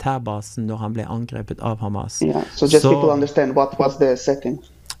var i militærbasen når han ble angrepet av Hamas. Yeah, so just people understand what was the setting.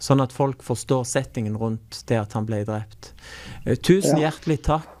 Sånn at folk forstår settingen rundt det at han ble drept. Tusen hjertelig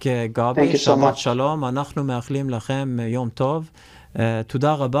takk, Gabi. Shabbat shalom. Anachnu me'achlim lachem yom tov.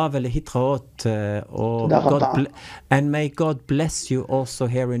 Toda rabba v'lehitraot. And may God bless you also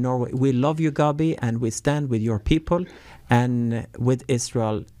here in Norway. We love you, Gabi, and we stand with your people and with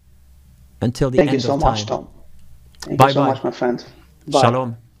Israel until the end of time. Thank you so much, Tom. Thank you so much, my friend. Bye.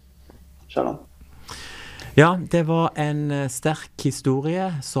 Shalom. Shalom. Ja, det var en sterk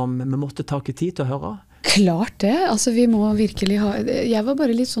historie som vi måtte ta tid til å høre. Klart det, altså vi må virkelig ha, jeg var bare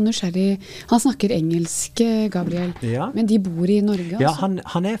litt sånn nysgjerrig, han snakker engelsk, Gabriel, men de bor i Norge altså. Ja,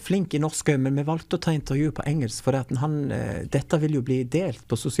 han flink i norsk, men vi valgte å ta intervju på engelsk, for dette vil jo bli delt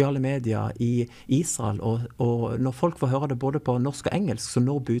på sosiale medier i Israel, og når folk får høre det både på norsk og engelsk, så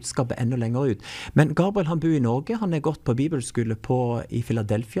når budskapet enda lenger ut. Men Gabriel, han bor i Norge, han gått på bibelskole i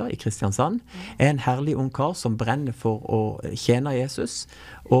Philadelphia, i Kristiansand, en herlig ung kar som brenner for å tjene Jesus,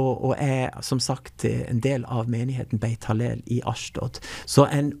 og som sagt en del av menigheten Beit Hallel i Ashdod. Så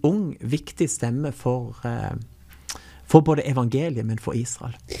en ung, viktig stemme for både evangeliet, men for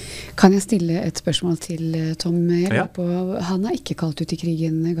Israel. Kan jeg stille et spørsmål til Tom? Han ikke kalt ut i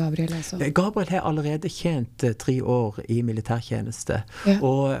krigen, Gabriel altså? Gabriel har allerede tjent 3 år i militærtjeneste,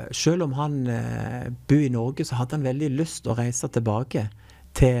 og selv om han bor i Norge, så hadde han veldig lyst å reise tilbake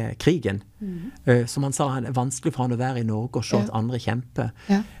til krigen. Som han sa, det vanskelig for han å være i Norge og se at andre kjemper.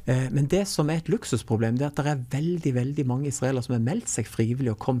 Men det som et luksusproblem, det at det veldig, veldig mange israelere som har meldt seg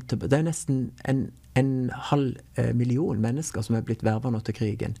frivillig og kommet til. Det nesten en halv million mennesker som har blitt vervet nå til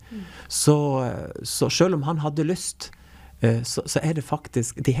krigen. Så selv om han hadde lyst, så det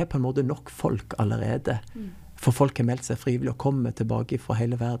faktisk, de har på en måte nok folk allerede. For folk har meldt seg frivillig og kommer tilbake fra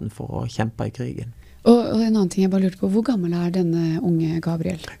hele verden for å kjempe i krigen. Og en annen ting jeg bare lurte på, hvor gammel denne unge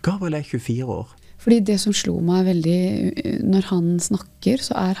Gabriel? Gabriel 24 år. Fordi det som slo meg veldig, når han snakker,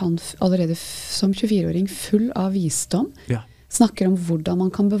 så han allerede som 24-åring full av visdom. Snakker om hvordan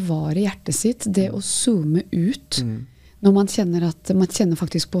man kan bevare hjertet sitt, det å zoome ut. når man kjenner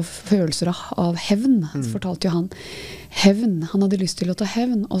faktisk på følelser av hevn, fortalte jo han. Hevn, han hadde lyst til å ta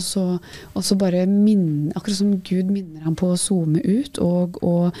hevn, og så bare akkurat som Gud minner ham på å zoome ut og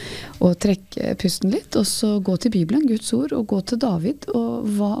trekke pusten litt, og så gå til Bibelen, Guds ord, og gå til David, og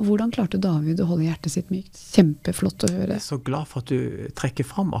hvordan klarte David å holde hjertet sitt mykt? Kjempeflott å høre. Jeg er så glad for at du trekker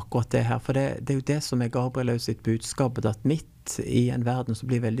fram akkurat det her, for det er jo det som er Gabriel sitt budskap, at midt i en verden som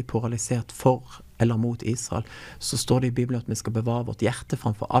blir veldig polarisert for eller mot Israel, så står det i Bibelen at vi skal bevare vårt hjerte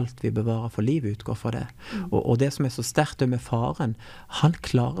framfor alt vi bevarer, for livet utgår fra det. Og det som er så sterkt med faren, han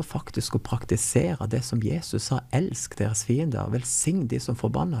klarer faktisk å praktisere det som Jesus sa, elsk deres fiender, velsign de som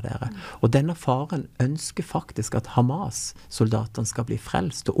forbanner dere. Og denne faren ønsker faktisk at Hamas-soldatene skal bli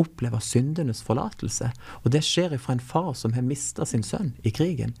frelst og oppleve syndenes forlatelse. Og det skjer fra en far som har mistet sin sønn i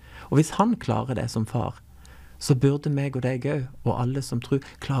krigen. Og hvis han klarer det som far, så burde meg og deg òg, og alle som tror,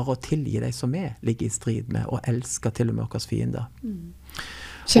 klare å tilgi de som ligger i strid med, og elsker til og med våre fiender.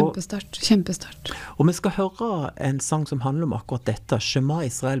 Kjempesterkt, kjempesterkt. Og vi skal høre en sang som handler om akkurat dette. Shema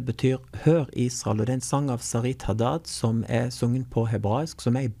Israel betyr Hør Israel, og det er en sang av Sarit Haddad som er sunget på hebraisk,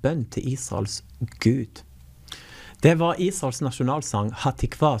 som er en bønn til Israels Gud. Det var Israels nasjonalsang,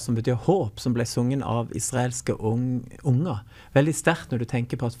 Hatikva, som betyr håp, som ble sunget av israelske unger. Veldig sterkt når du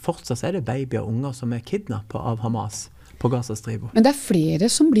tenker på at fortsatt er det babyer og unger som er kidnappet av Hamas på Gazastripa. Men det er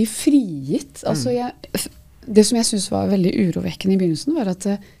flere som blir frigitt. Altså det som jeg synes var veldig urovekkende i begynnelsen, var at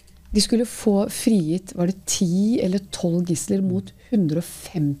de skulle få frigitt, var det 10 eller 12 gisler mot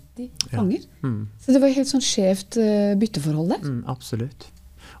 150 fanger. Så det var helt sånn skjevt bytteforhold der. Absolutt.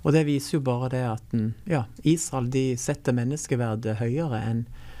 Og det viser jo bare det at Israel de setter menneskeverdet høyere enn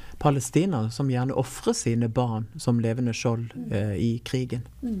Palestina, som gjerne offrer sine barn som levende skjold i krigen.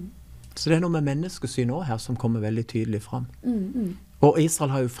 Så det er noe med menneskesyn også her som kommer veldig tydelig fram. Og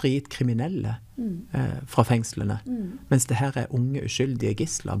Israel har jo frigitt kriminelle fra fengslene, mens det her er unge, uskyldige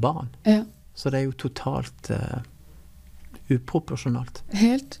gisler, barn. Ja. Så det er jo totalt uproporsjonalt.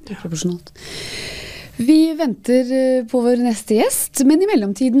 Helt uproporsjonalt. Vi venter på vår neste gjest, men i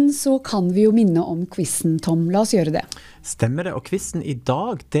mellomtiden så kan vi jo minne om quizen, Tom. La oss gjøre det. Stemmer det, og quizen i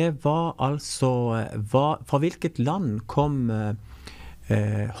dag, det var altså fra hvilket land kom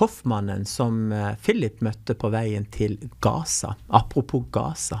hoffmannen som Philip møtte på veien til Gaza. Apropos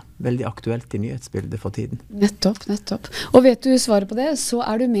Gaza, veldig aktuelt i nyhetsbildet for tiden. Nettopp, nettopp. Og vet du svaret på det, så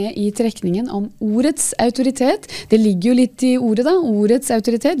er du med i trekningen om ordets autoritet. Det ligger jo litt i ordet da, ordets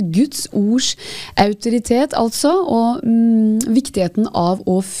autoritet, Guds ords autoritet altså, og viktigheten av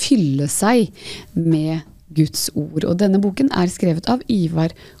å fylle seg med Guds ord. Og denne boken er skrevet av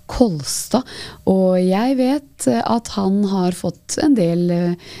Ivar Kolstad, og jeg vet at han har fått en del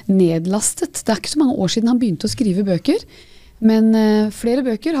nedlastet. Det er ikke så mange år siden han begynte å skrive bøker, men flere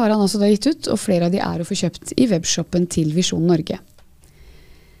bøker har han altså da gitt ut, og flere av de er å få kjøpt i webshoppen til Visjon Norge.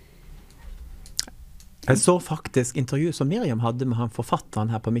 Jeg så faktisk intervju som Miriam hadde med han forfatteren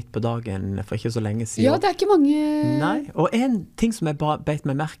her på Midt på Dagen for ikke så lenge siden. Ja, det er ikke mange... Nei, og en ting som jeg beit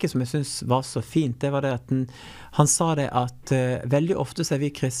meg merke som jeg synes var så fint, det var det at han sa det at veldig ofte så er vi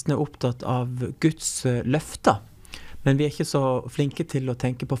kristne opptatt av Guds løfter, men vi er ikke så flinke til å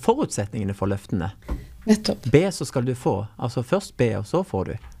tenke på forutsetningene for løftene. Nettopp. Be så skal du få, altså først be og så får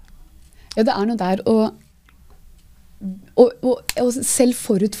du. Ja, det er noe der, og selv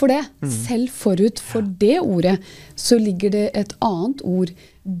forut for det, selv forut for det ordet, så ligger det et annet ord,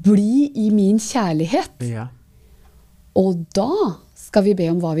 bli i min kjærlighet. Ja. Og da skal vi be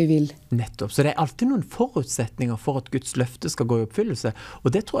om hva vi vil. Nettopp, så det er alltid noen forutsetninger for at Guds løfte skal gå i oppfyllelse,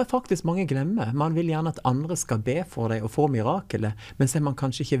 og det tror jeg faktisk mange glemmer. Man vil gjerne at andre skal be for deg og få mirakelet, men så er man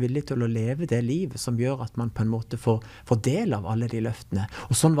kanskje ikke villig til å leve det livet som gjør at man på en måte får del av alle de løftene.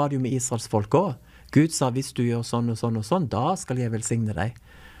 Og sånn var det jo med Israels folk også. Gud sa, hvis du gjør sånn og sånn og sånn, da skal jeg velsigne deg.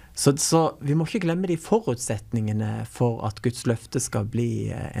 Så vi må ikke glemme de forutsetningene for at Guds løfte skal bli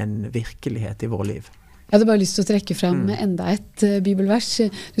en virkelighet i vår liv. Jeg hadde bare lyst til å trekke frem enda et bibelvers.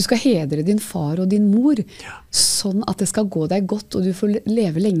 Du skal hedre din far og din mor, sånn at det skal gå deg godt, og du får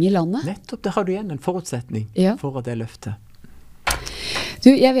leve lenge i landet. Nettopp, det har du igjen en forutsetning for det løftet. Du,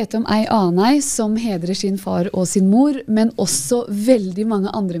 jeg vet om ei annen som hedrer sin far og sin mor, men også veldig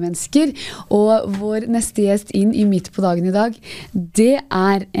mange andre mennesker. Og vår neste gjest inn i Midt på dagen i dag, det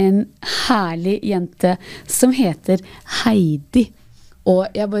er en herlig jente som heter Heidi. Og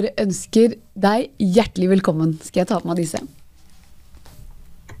jeg bare ønsker deg hjertelig velkommen. Skal jeg ta på meg disse?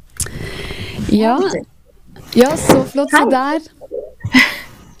 Ja, så flott. Så der...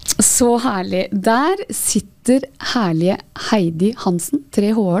 Så herlig. Der sitter herlige Heidi Hansen, 3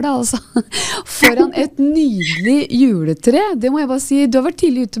 H-er da altså, foran et nydelig juletre. Det må jeg bare si. Du har vært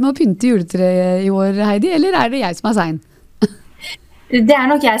tidlig ute med å pynte juletre i år, Heidi, eller er det jeg som er sein? Det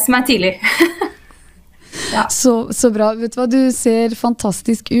nok jeg som tidlig. Ja. Så bra. Vet du hva, du ser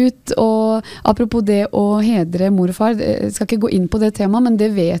fantastisk ut, og apropos det å hedre mor og far, jeg skal ikke gå inn på det temaet, men det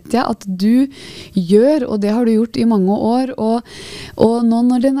vet jeg at du gjør, og det har du gjort i mange år, og nå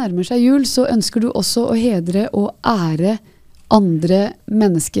når det nærmer seg jul, så ønsker du også å hedre og ære andre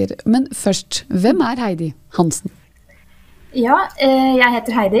mennesker. Men først, hvem Heidi Hansen? Ja, jeg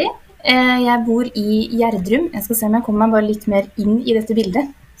heter Heidi. Jeg bor i Gjerdrum. Jeg skal se om jeg kommer meg bare litt mer inn i dette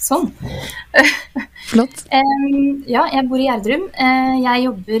bildet. Sånn. Flott. Ja, jeg bor i Gjerdrum. Jeg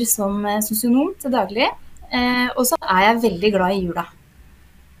jobber som sosionom til daglig, og så jeg veldig glad i jula.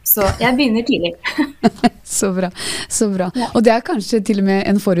 Så jeg begynner tidlig. Så bra, så bra. Og det kanskje til og med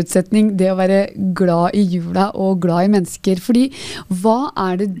en forutsetning, det å være glad i jula og glad i mennesker. Fordi, hva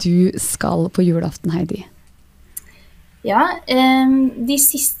det du skal på julaften, Heidi? Ja, de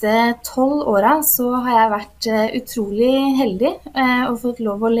siste 12 årene så har jeg vært utrolig heldig og fått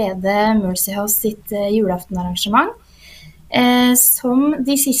lov å lede Mercy House sitt julaftenarrangement, som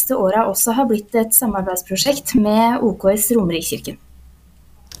de siste årene også har blitt et samarbeidsprosjekt med OKS Romerikskirken.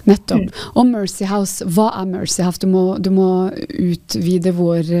 Nettopp. Og Mercy House, hva Mercy House? Du må utvide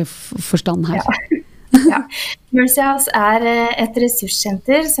vår forstand her. Ja. Ja. Mercy House et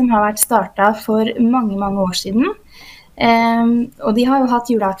ressurssenter som har vært startet for mange, mange år siden. Og de har jo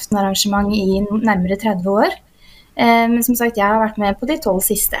hatt julaftenarrangement i nærmere 30 år, men som sagt, jeg har vært med på de 12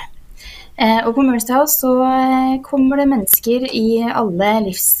 siste. Og på Mercy House så kommer det mennesker i alle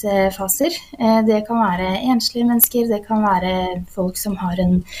livsfaser. Det kan være enslige mennesker, det kan være folk som har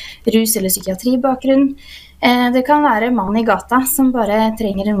en rus- eller psykiatribakgrunn. Det kan være mann i gata som bare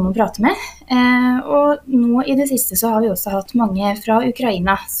trenger noen å prate med. Og nå i det siste så har vi også hatt mange fra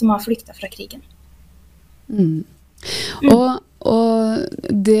Ukraina som har flyktet fra krigen. Og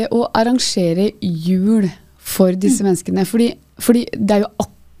det å arrangere jul for disse menneskene, fordi det jo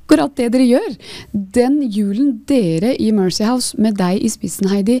akkurat det dere gjør. Den julen dere i Mercy House med deg i spissen,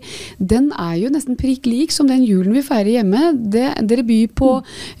 Heidi, den jo nesten prikk lik som den julen vi feirer hjemme. Dere byr på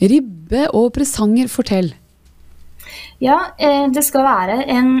ribbe og presanger. Fortell. Ja, det skal være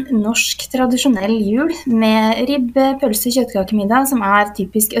en norsk tradisjonell jul med ribbe, pølse, kjøttkakemiddag som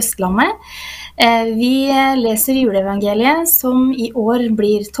typisk Østlandet. Vi leser juleevangeliet som i år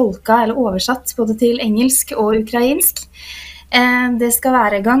blir tolket eller oversatt både til engelsk og ukrainsk. Det skal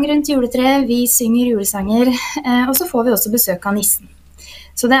være gang rundt juletre, vi synger julesanger, og så får vi også besøk av nissen.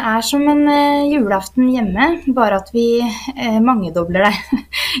 Så det som en julaften hjemme, bare at vi mangedobler det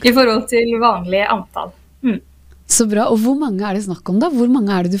i forhold til vanlig antall. Så bra, og hvor mange det snakk om da? Hvor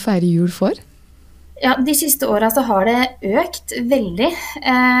mange det du feirer jul for? Ja, de siste årene så har det økt veldig,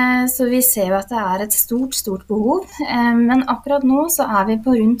 så vi ser jo at det et stort behov, men akkurat nå så vi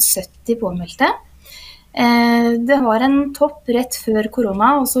på rundt 70 påmeldte. Det var en topp rett før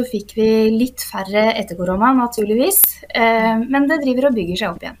korona, og så fikk vi litt færre etter korona, naturligvis, men det driver og bygger seg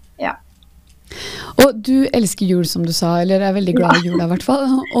opp igjen, ja. Og du elsker jul, som du sa, eller veldig glad i jula i hvert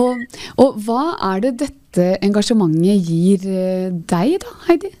fall, og hva det dette engasjementet gir deg da,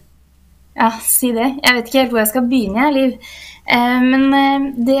 Heidi? Ja, si det. Jeg vet ikke helt hvor jeg skal begynne, Liv.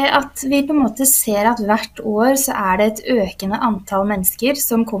 Men det at vi på en måte ser at hvert år så det et økende antall mennesker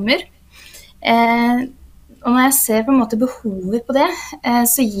som kommer. Og når jeg ser på en måte behovet på det,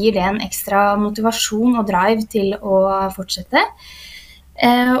 så gir det en ekstra motivasjon og drive til å fortsette.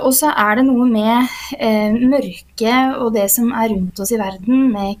 Og så det noe med mørket og det som rundt oss i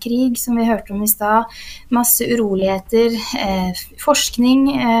verden, med krig, som vi hørte om i sted, masse uroligheter, forskning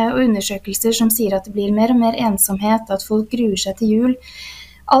og undersøkelser som sier at det blir mer og mer ensomhet, at folk gruer seg til jul.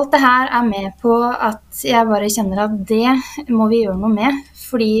 Alt det her med på at jeg bare kjenner at det må vi gjøre noe med,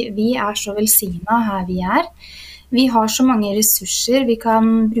 fordi vi så velsignet her vi Vi har så mange ressurser vi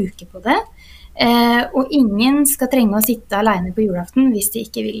kan bruke på det. Og ingen skal trenge å sitte alene på julaften hvis de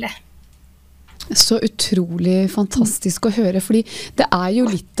ikke vil det. Så utrolig fantastisk å høre, fordi det jo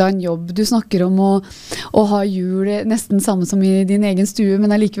litt av en jobb. Du snakker om å ha jul nesten samme som i din egen stue,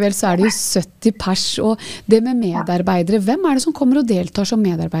 men allikevel så det jo 70 pers, og det med medarbeidere. Hvem det som kommer og deltar som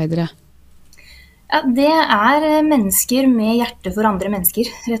medarbeidere? Ja, det mennesker med hjerte for andre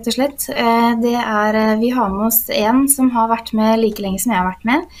mennesker, rett og slett. Vi har med oss en som har vært med like lenge som jeg har vært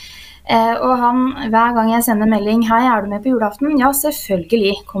med. Og han, hver gang jeg sender melding, hei, du med på julaften? Ja,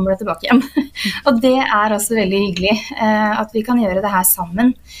 selvfølgelig kommer du tilbake igjen. Og det også veldig hyggelig at vi kan gjøre det her sammen.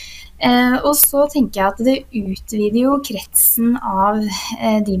 Og så tenker jeg at det utvider jo kretsen av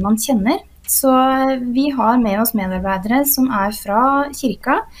de man kjenner. Så vi har med oss medarbeidere som fra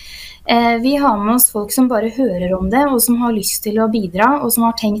kirka. Vi har med oss folk som bare hører om det, og som har lyst til å bidra, og som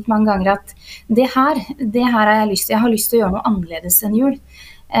har tenkt mange ganger at det her har jeg lyst til. Jeg har lyst til å gjøre noe annerledes enn jul.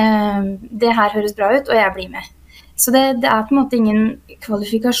 Det her høres bra ut, og jeg blir med. Så det er på en måte ingen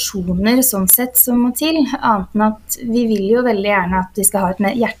kvalifikasjoner sånn sett som må til, annet enn at vi vil jo veldig gjerne at vi skal ha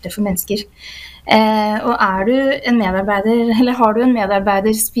et hjerte for mennesker. Og du en medarbeider, eller har du en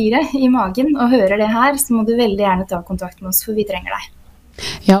medarbeiderspire i magen og hører det her, så må du veldig gjerne ta kontakt med oss, for vi trenger deg.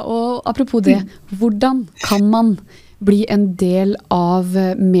 Ja, og apropos det, hvordan kan man bli en del av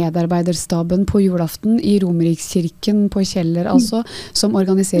medarbeiderstaben på julaften i Romerikskirken på Kjeller, altså, som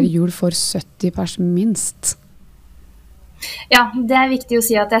organiserer jul for 70 personer minst? Ja, det er viktig å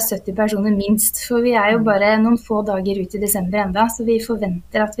si at det er 70 personer minst, for vi er jo bare noen få dager ut i desember enda, så vi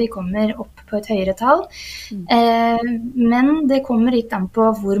forventer at vi kommer opp på et høyere tall. Men det kommer litt an på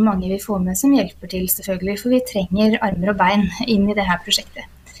hvor mange vi får med som hjelper til, selvfølgelig, for vi trenger armer og bein inn i det her prosjektet.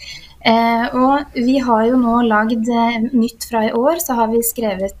 Og vi har jo nå lagd nytt fra i år, så har vi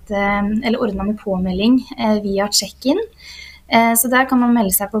skrevet, eller ordnet med påmelding via check-in. Så der kan man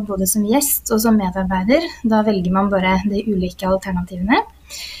melde seg på både som gjest og som medarbeider. Da velger man bare de ulike alternativene.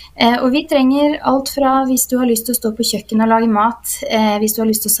 Og vi trenger alt fra hvis du har lyst til å stå på kjøkken og lage mat, hvis du har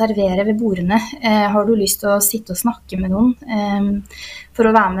lyst til å servere ved bordene, har du lyst til å sitte og snakke med noen for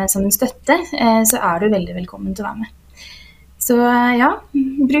å være med som en støtte, så er du veldig velkommen til å være med. Så ja,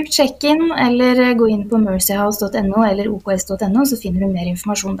 bruk check-in eller gå inn på mercyhouse.no eller oks.no, så finner du mer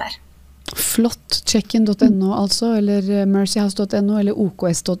informasjon der. Flott, check-in.no altså, eller mercyhouse.no eller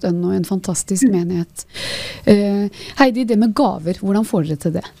oks.no, en fantastisk menighet. Heidi, det med gaver, hvordan får dere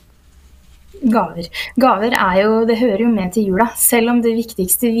til det? Gaver er jo, det hører jo med til jula, selv om det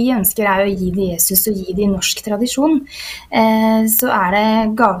viktigste vi ønsker er å gi det Jesus og gi det norsk tradisjon, så er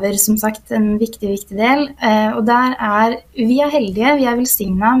det gaver som sagt en viktig del, og vi er heldige, vi er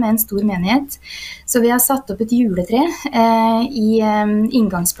velsignet med en stor menighet, så vi har satt opp et juletre i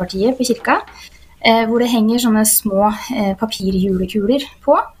inngangspartiet på kirka, hvor det henger sånne små papirjulekuler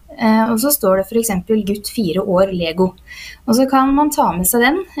på, og så står det for eksempel gutt 4 år Lego. Og så kan man ta med seg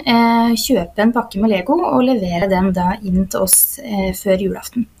den, kjøpe en pakke med Lego og levere den da inn til oss før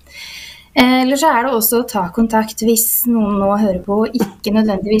julaften. Eller så er det også å ta kontakt hvis noen nå hører på og ikke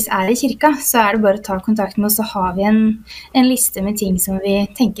nødvendigvis er i kirka, så er det bare å ta kontakt med oss, så har vi en liste med ting som vi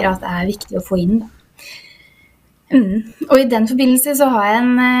tenker at er viktig å få inn. Og i den forbindelse så har jeg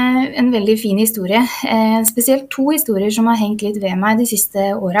en veldig fin historie, spesielt 2 historier som har hengt litt ved meg de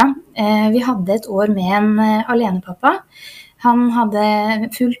siste årene. Vi hadde et år med en alenepappa. Han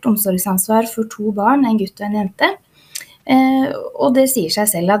hadde fullt omsorgsansvar for 2 barn, en gutt og en jente. Og det sier seg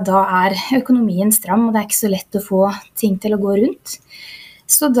selv at da er økonomien stram, og det er ikke så lett å få ting til å gå rundt.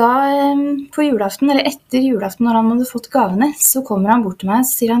 Så da på julaften, eller etter julaften når han hadde fått gavene, så kommer han bort til meg og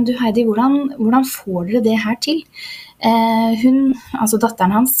sier han, du Heidi, hvordan får dere det her til? Hun, altså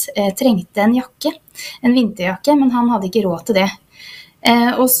datteren hans, trengte en jakke, en vinterjakke, men han hadde ikke råd til det.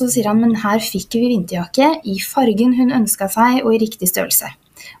 Og så sier han, men her fikk vi vinterjakke i fargen hun ønsket seg og i riktig størrelse.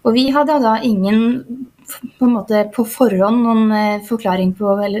 Og vi hadde da ingen på en måte på forhånd noen forklaring på,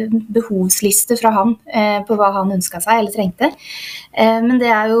 eller behovsliste fra han på hva han ønsket seg eller trengte. Men det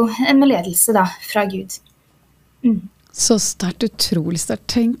er jo en medledelse da, fra Gud. Så sterkt, utrolig sterkt.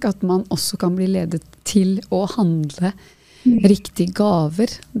 Tenk at man også kan bli ledet til å handle riktige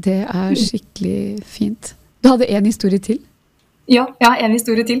gaver. Det er skikkelig fint. Du hadde en historie til? Ja, en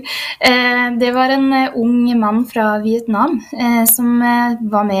historie til. Det var en ung mann fra Vietnam som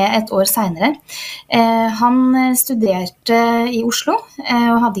var med et år senere. Han studerte i Oslo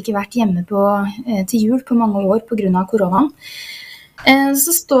og hadde ikke vært hjemme til jul på mange år på grunn av koronaen. Så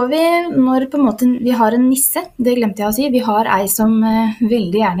står vi når på en måte vi har en nisse, det glemte jeg å si, vi har ei som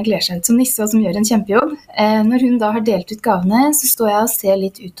veldig gjerne gleder seg ut som nisse og som gjør en kjempejobb. Når hun da har delt ut gavene, så står jeg og ser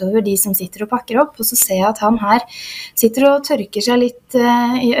litt utover de som sitter og pakker opp, og så ser jeg at han her sitter og tørker seg litt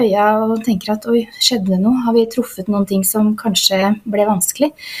i øya og tenker at oi, skjedde det noe? Har vi truffet noen ting som kanskje ble vanskelig?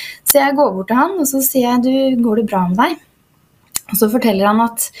 Så jeg går bort til han, og så sier jeg, du, går det bra med deg? Og så forteller han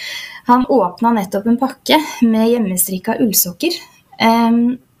at han åpnet nettopp en pakke med hjemmestrikka ullsokker.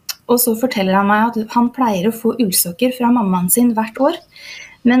 Og så forteller han meg at han pleier å få ullsokker fra mammaen sin hvert år,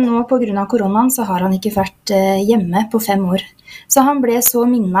 men nå på grunn av koronaen så har han ikke vært hjemme på 5 år. Så han ble så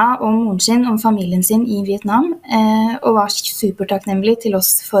minnet om moren sin, om familien sin i Vietnam, og var supertakknemlig til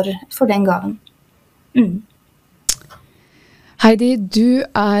oss for den gaven. Heidi, du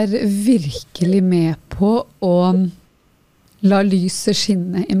er virkelig med på å la lyset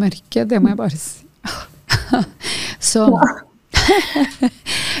skinne i mørket, det må jeg bare si. Så...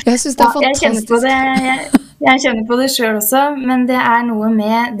 Jeg synes det er fantastisk. Jeg kjenner på det. Jeg kjenner på det selv også, men det noe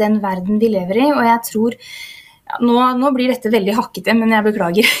med den verden vi lever i, og jeg tror, nå blir dette veldig hakkete, men jeg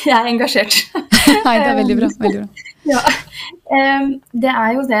beklager, jeg engasjert. Nei, det veldig bra, veldig bra. Ja, det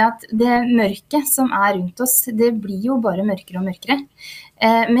jo det at det mørke som rundt oss, det blir jo bare mørkere og mørkere.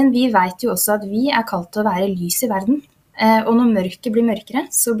 Men vi vet jo også at vi kalt til å være lys i verden. Og når mørket blir mørkere,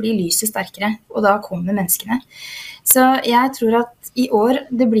 så blir lyset sterkere, og da kommer menneskene. Så jeg tror at i år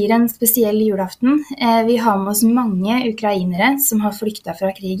det blir en spesiell julaften. Vi har med oss mange ukrainere som har flyktet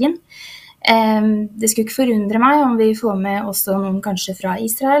fra krigen. Det skulle ikke forundre meg om vi får med også noen kanskje fra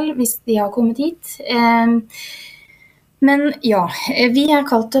Israel, hvis de har kommet hit. Men ja, vi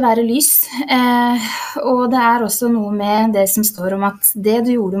kalt til å være lys, og det også noe med det som står om at det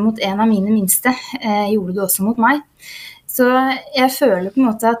du gjorde mot en av mine minste, gjorde du også mot meg. Så jeg føler på en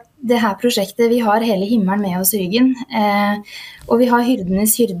måte at det her prosjektet, vi har hele himmelen med oss i ryggen, og vi har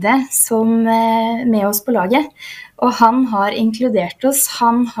hyrdenes hyrde som med oss på laget, og han har inkludert oss,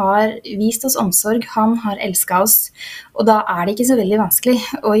 han har vist oss omsorg, han har elsket oss, og da det ikke så veldig vanskelig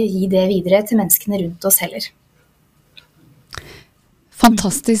å gi det videre til menneskene rundt oss heller.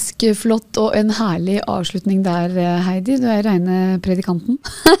 Fantastisk flott og en herlig avslutning der, Heidi. Du rene predikanten.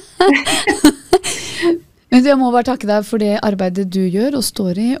 Men jeg må bare takke deg for det arbeidet du gjør og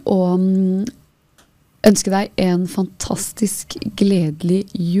står i, og ønske deg en fantastisk gledelig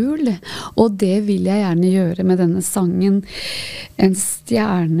jul. Og det vil jeg gjerne gjøre med denne sangen «En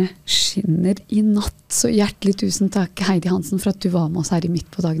stjerne skinner i natt». Så hjertelig tusen takk, Heidi Hansen, for at du var med oss her i Midt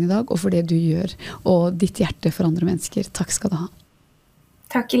på dagen i dag, og for det du gjør, og ditt hjerte for andre mennesker. Takk skal du ha.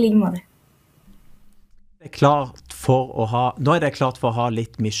 Takk i like måte. Nå det klart for å ha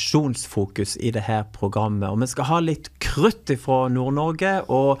litt misjonsfokus i det her programmet, og vi skal ha litt krutt fra Nord-Norge,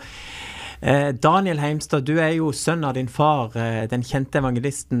 og Daniel Heimstad, du jo sønn av din far, den kjente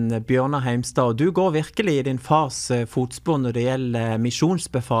evangelisten Bjørnar Heimstad, og du går virkelig i din fars fotspor når det gjelder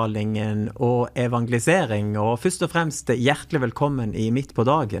misjonsbefalingen og evangelisering, og først og fremst hjertelig velkommen i Midt på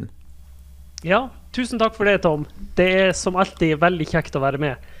dagen. Ja, tusen takk for det, Tom. Det som alltid veldig kjekt å være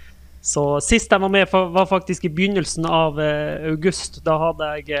med. Så sist jeg var med var faktisk i begynnelsen av august. Da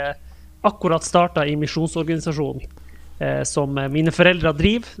hadde jeg akkurat startet i misjonsorganisasjonen som mine foreldre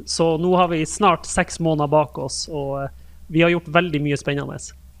driver. Så nå har vi snart 6 måneder bak oss, og vi har gjort veldig mye spennende.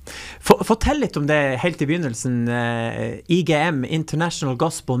 Fortell litt om det helt i begynnelsen. IGM, International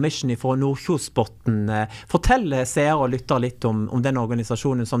Gospel Mission fra Nordkjosbotn. Fortell seere og lytter litt om den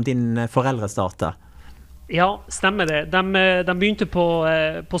organisasjonen som din foreldre startet. Ja, stemmer det. De begynte på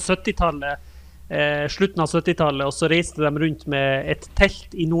 70-tallet, slutten av 70-tallet, og så reiste de rundt med et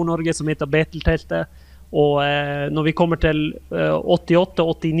telt i Nord-Norge som heter Betel-teltet. Og når vi kommer til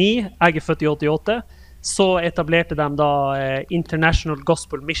 88-89, jeg født i 88, så etablerte de da International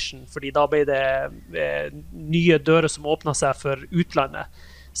Gospel Mission, fordi da ble det nye dører som åpnet seg for utlandet.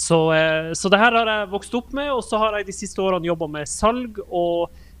 Så det her har jeg vokst opp med, og så har jeg de siste årene jobbet med salg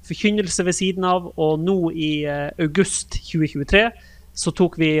og forkynnelse ved siden av, og nå i august 2023 så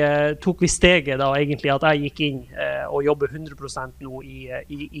tok vi steget da egentlig at jeg gikk inn og jobber 100% nå i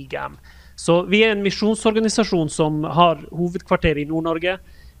IGM. Så vi en misjonsorganisasjon som har hovedkvarter i Nord-Norge,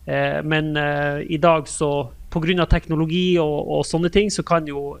 men i dag så på grunn av teknologi og sånne ting så kan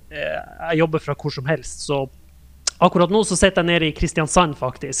jo jeg jobbe fra hvor som helst. Så akkurat nå så sitter jeg nede i Kristiansand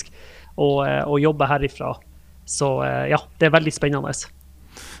faktisk og jobber herifra. Så ja, det veldig spennende.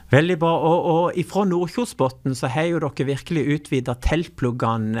 Veldig bra, og ifra Nordkjosbotn så har jo dere virkelig utvidet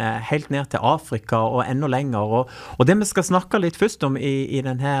teltpluggene helt ned til Afrika og enda lenger, og det vi skal snakke litt først om i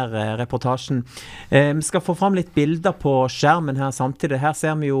denne reportasjen, vi skal få fram litt bilder på skjermen her samtidig. Her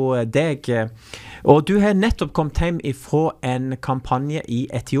ser vi jo deg, og du har nettopp kommet hjem ifra en kampanje i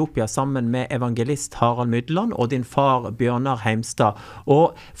Etiopia sammen med evangelist Harald Mydland og din far Bjørnar Heimstad,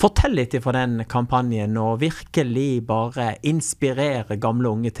 og fortell litt ifra den kampanjen og virkelig bare inspirere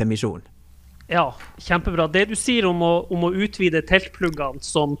gamle unge til misjon. Ja, kjempebra. Det du sier om å utvide teltpluggene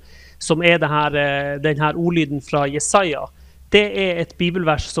som den her ordlyden fra Jesaja, det et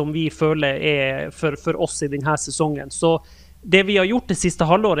bibelvers som vi føler for oss i denne sesongen. Så det vi har gjort det siste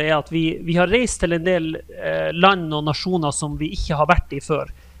halvåret at vi har reist til en del land og nasjoner som vi ikke har vært i før.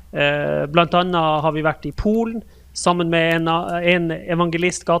 Blant annet har vi vært i Polen sammen med en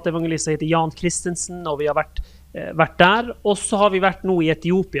evangelist, gateevangelist som heter Jan Christensen, og vi har vært der, og så har vi vært nå i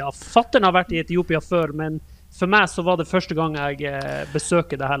Etiopia. Fatteren har vært i Etiopia før, men for meg så var det første gang jeg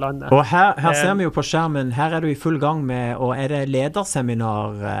besøker det her landet. Og her ser vi jo på skjermen, her du i full gang med, og det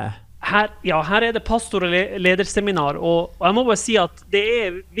lederseminar? Her det pastor- og lederseminar, og jeg må bare si at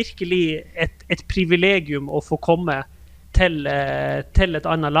det virkelig et privilegium å få komme til et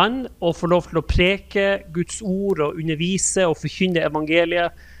annet land og få lov til å preke Guds ord og undervise og forkynne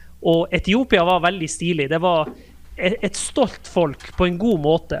evangeliet. Og Etiopia var veldig stilig. Det var et stolt folk på en god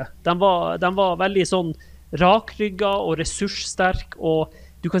måte. De var veldig sånn rakrygget og ressurssterk, og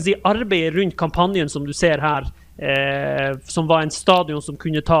du kan si arbeidet rundt kampanjen som du ser her, som var en stadion som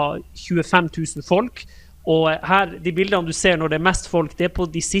kunne ta 25 000 folk. Og her, de bildene du ser når det mest folk, det på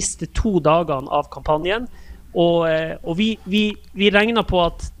de siste 2 dagene av kampanjen. Og vi regner på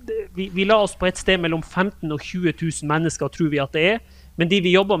at vi la oss på et sted mellom 15 og 20 000 mennesker, tror vi at det men de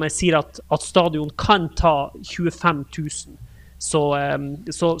vi jobber med sier at stadion kan ta 25 000. Så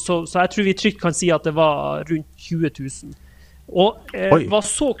jeg tror vi trygt kan si at det var rundt 20 000. Og det var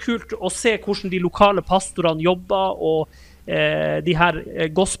så kult å se hvordan de lokale pastorene jobbet, og de her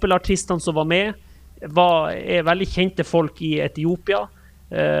gospelartistene som var med, veldig kjente folk i Etiopia.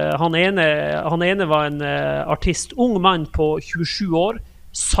 Han ene var en artist, ung mann på 27 år,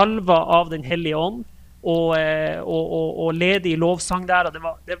 salva av den hellige ånd, og lede i lovsang der. Og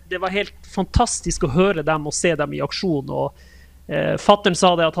det var helt fantastisk å høre dem og se dem i aksjon. Og fatteren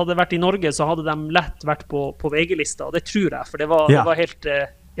sa det at hadde det vært i Norge, så hadde de lett vært på VG-lista, og det tror jeg, for det var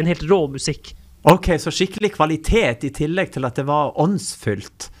en helt rå musikk. Ok, så skikkelig kvalitet i tillegg til at det var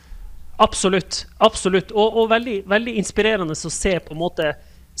åndsfylt. Absolutt. Og veldig, veldig inspirerende å se på en måte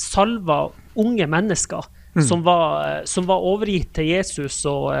salva unge mennesker som var overgitt til Jesus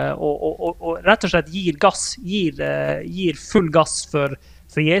og rett og slett gir full gass for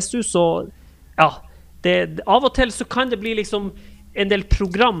Jesus. Og ja, av og til så kan det bli liksom en del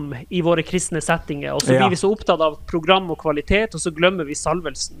program i våre kristne settinger, og så blir vi så opptatt av program og kvalitet, og så glemmer vi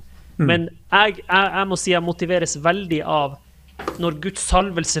salvelsen. Men jeg må si jeg motiveres veldig av når Guds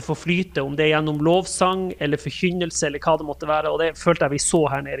salvelse får flyte, om det gjennom lovsang eller forkynnelse eller hva det måtte være, og det følte jeg vi så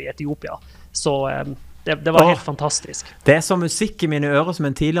her nede i Etiopia. Så det var helt fantastisk. Det som musikk i mine ører som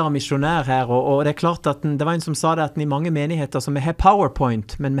en tidligere misjonær her, og det klart at det var en som sa det at i mange menigheter som vi har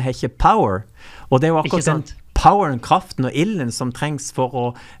PowerPoint, men vi har ikke power. Og det jo akkurat den poweren, kraften og ilden som trengs for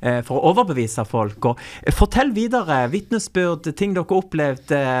å overbevise folk. Og fortell videre, vittnesbyrd, ting dere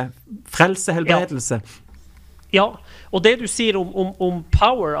opplevde, frelse, helbredelse. Ja, og det du sier om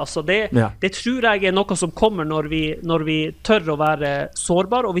power, altså det tror jeg noe som kommer når vi tør å være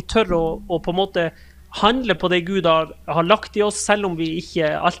sårbare, og vi tør å på en måte handle på det Gud har lagt i oss, selv om vi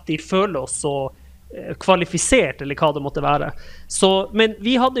ikke alltid føler oss så kvalifisert, eller hva det måtte være. Men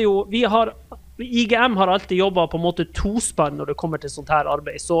IGM har alltid jobbet på en måte tospann når det kommer til sånt her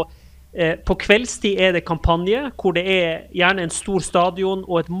arbeid. Så på kveldstid det kampanje, hvor det gjerne en stor stadion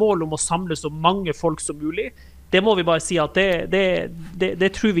og et mål om å samle så mange folk som mulig. Det må vi bare si at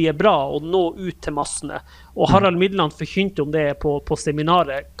det tror vi bra, å nå ut til massene. Og Harald Midland forkynte om det på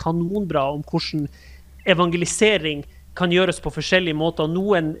seminaret, kanonbra, om hvordan evangelisering kan gjøres på forskjellige måter.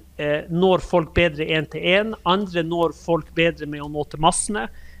 Noen når folk bedre en til en, andre når folk bedre med å nå til massene.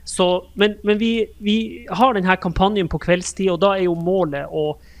 Men vi har denne kampanjen på kveldstid, og da jo målet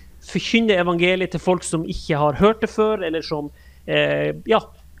å forkynne evangeliet til folk som ikke har hørt det før, eller som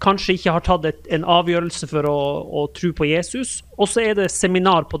kanskje ikke har tatt en avgjørelse for å tro på Jesus. Og så det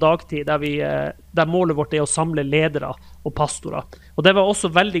seminar på dagtid der målet vårt å samle ledere og pastorer. Og det var også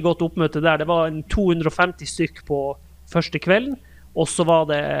veldig godt oppmøte der. Det var 250 stykk på første kvelden, og så var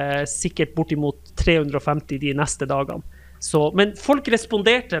det sikkert bortimot 350 de neste dagene. Men folk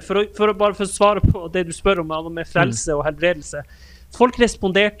responderte, bare for å svare på det du spør om med frelse og helbredelse. Folk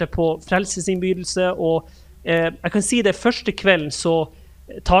responderte på frelsesinnbydelse, og jeg kan si det første kvelden så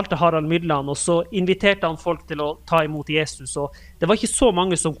talte Harald Midland, og så inviterte han folk til å ta imot Jesus. Og det var ikke så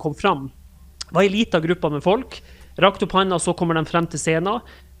mange som kom fram. Det var en liten gruppe med folk. Rakt opp hånda, så kommer de frem til scenen.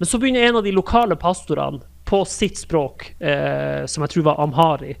 Men så begynner en av de lokale pastorene på sitt språk, som jeg tror var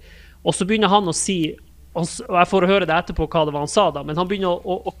Amhari. Og så begynner han å si, og jeg får høre det etterpå hva det var han sa da, men han begynner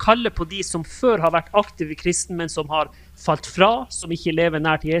å kalle på de som før har vært aktive kristne, men som har falt fra, som ikke lever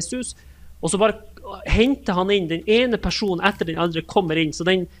nært Jesus. Og så bare henter han inn den ene personen etter den andre kommer inn, så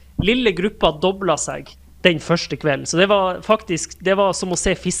den lille gruppa doblet seg den første kvelden. Så det var som å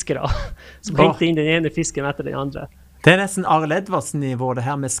se fiskere som henter inn den ene fisken etter den andre. Det nesten Arild Edvardsen-nivå, det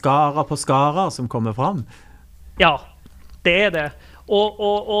her med skarer på skarer som kommer fram. Ja, det det.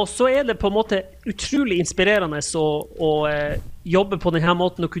 Og så det på en måte utrolig inspirerende å jobbe på denne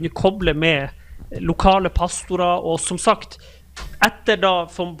måten, å kunne koble med lokale pastorer, og som sagt, etter da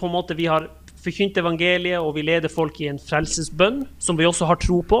på en måte vi har forkynt evangeliet, og vi leder folk i en frelsesbønn, som vi også har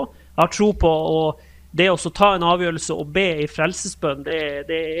tro på. Jeg har tro på, og det å ta en avgjørelse og be i frelsesbønn,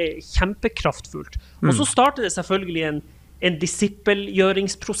 det kjempekraftfullt. Og så starter det selvfølgelig en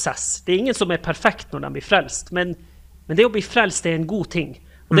disippelgjøringsprosess. Det ingen som perfekt når de blir frelst, men Men det å bli frelst er en god ting.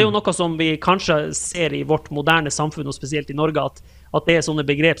 Og det er jo noe som vi kanskje ser i vårt moderne samfunn, og spesielt i Norge, at det er sånne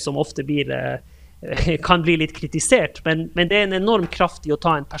begrep som ofte kan bli litt kritisert. Men det er en enorm kraft i å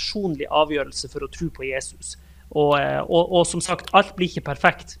ta en personlig avgjørelse for å tro på Jesus. Og som sagt, alt blir ikke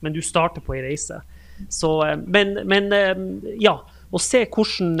perfekt, men du starter på en reise. Så, ja, å se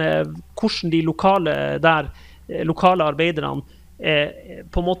hvordan de lokale arbeiderne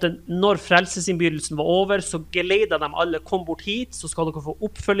på en måte, når frelsesinnbydelsen var over, så geledet de alle, kom bort hit, så skal dere få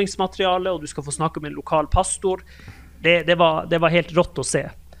oppfølgingsmateriale, og du skal få snakke med en lokal pastor. Det var helt rått å se.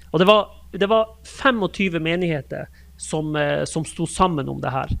 Og det var 25 menigheter som sto sammen om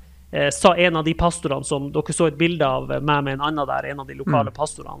det her. Sa en av de pastorene som dere så et bilde av meg med en annen der, en av de lokale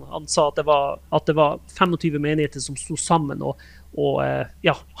pastorene, han sa at det var 25 menigheter som sto sammen, og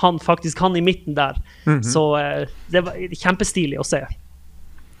ja, han i midten der. Så det var kjempestilig å se.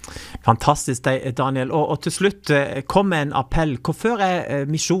 Fantastisk, Daniel. Og til slutt, kom med en appell. Hvorfor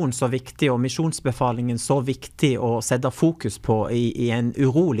misjon så viktig, og misjonsbefalingen så viktig å sette fokus på i en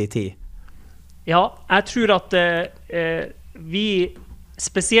urolig tid? Ja, jeg tror at vi,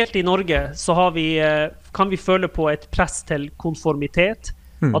 spesielt i Norge, så kan vi føle på et press til konformitet,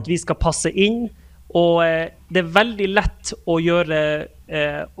 at vi skal passe inn, og det er veldig lett å gjøre,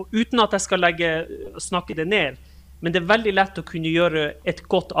 uten at jeg skal snakke det ned, men det er veldig lett å kunne gjøre et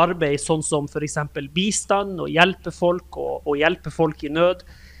godt arbeid, sånn som for eksempel bistand, og hjelpe folk, og hjelpe folk i nød.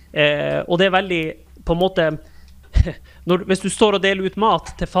 Og det er veldig, på en måte, hvis du står og deler ut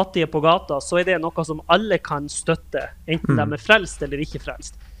mat til fattige på gata, så er det noe som alle kan støtte, enten de er frelst eller ikke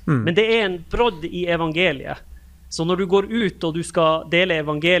frelst. Men det er en brodd i evangeliet. Så når du går ut og du skal dele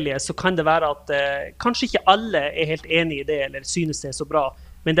evangeliet, så kan det være at kanskje ikke alle er helt enige i det, eller synes det er så bra.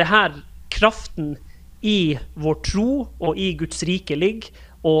 Men det her kraften i vår tro og i Guds rike ligger,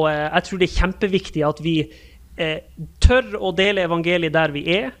 og jeg tror det er kjempeviktig at vi tør å dele evangeliet der vi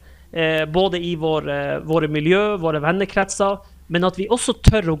er, både i våre miljø, våre vennekretser, men at vi også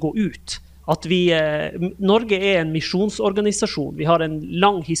tør å gå ut. At Norge er en misjonsorganisasjon. Vi har en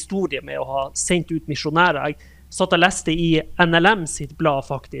lang historie med å ha sendt ut misjonærer. Jeg satt og leste i NLM sitt blad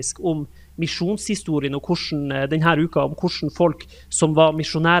faktisk om misjonshistorien og denne uka om hvordan folk som var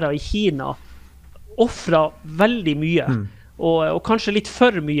misjonærer i Kina offret veldig mye, og kanskje litt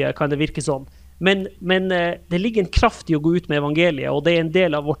for mye kan det virke som. Men det ligger en kraft i å gå ut med evangeliet, og det er en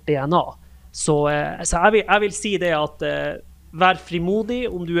del av vårt DNA. Så jeg vil si det at vær frimodig,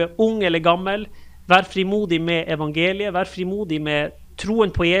 om du er ung eller gammel, vær frimodig med evangeliet, vær frimodig med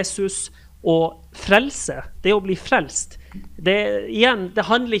troen på Jesus, og frelse, det å bli frelst. Det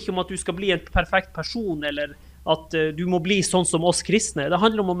handler ikke om at du skal bli en perfekt person, eller at du må bli sånn som oss kristne. Det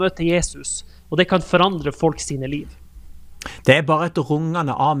handler om å møte Jesus, og det kan forandre folk sine liv. Det er bare et rungende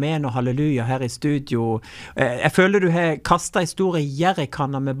amen og halleluja her i studio. Jeg føler du har kastet i store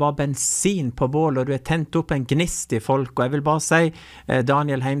jerrykanner med bare bensin på bål, og du har tent opp en gnist i folk. Og jeg vil bare si,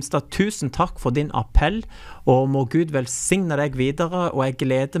 Daniel Heimstad, tusen takk for din appell, og må Gud velsigne deg videre, og jeg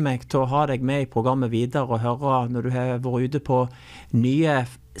gleder meg til å ha deg med i programmet videre og høre når du har vært ute på nye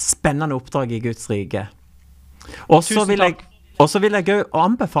spennende oppdrag i Guds rike. Og så vil jeg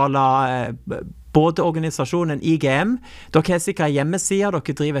anbefale både organisasjonen IGM, dere har sikkert hjemmesider,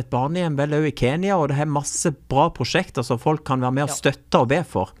 dere driver et barnehjem vel også i Kenya, og det er masse bra prosjekter som folk kan være med og støtte og be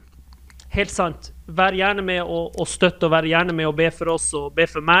for. Helt sant. Vær gjerne med å støtte, og vær gjerne med å be for oss og be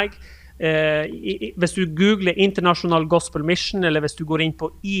for meg. Hvis du googler International Gospel Mission, eller hvis du går inn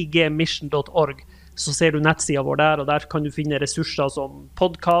på igmission.org, så ser du nettsida vår der, og der kan du finne ressurser som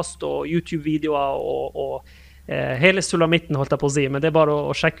podcast og YouTube-videoer og hele sulamitten, holdt jeg på å si, men det er bare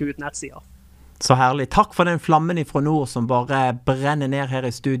å sjekke ut nettsida. Så herlig. Takk for den flammen ifra nord som bare brenner ned her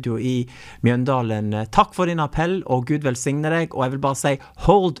i studio i Mjøndalen. Takk for din appell, og Gud velsigne deg, og jeg vil bare si,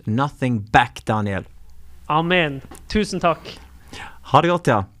 hold nothing back, Daniel. Amen. Tusen takk. Ha det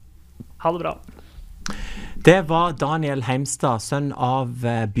godt, ja. Ha det bra. Det var Daniel Heimstad, sønn av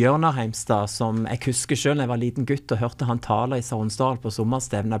Bjørnar Heimstad, som jeg husker selv når jeg var liten gutt og hørte han tale i Saronsdal på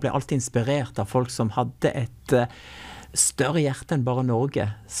sommerstevnen. Jeg ble alltid inspirert av folk som hadde et større hjerte enn bare Norge,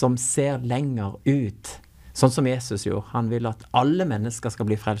 som ser lenger ut, sånn som Jesus gjorde. Han vil at alle mennesker skal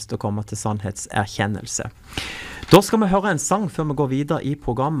bli frelst og komme til sannhetserkjennelse. Da skal vi høre en sang før vi går videre i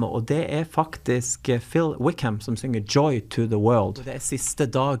programmet, og det er faktisk Phil Wickham som synger Joy to the World. Det er siste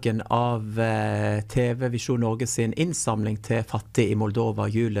dagen av TV Visjon Norge sin innsamling til fattig i Moldova,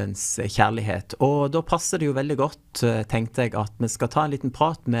 julens kjærlighet. Og da passer det jo veldig godt, tenkte jeg, at vi skal ta en liten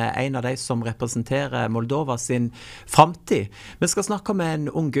prat med en av de som representerer Moldova sin framtid. Vi skal snakke med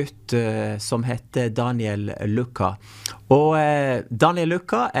en ung gutt som heter Daniel Luka. Og Daniel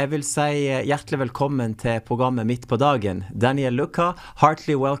Luca, jeg vil si hjertelig velkommen til programmet Midt på dagen. Daniel Luca,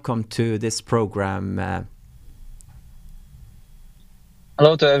 heartily welcome to this program.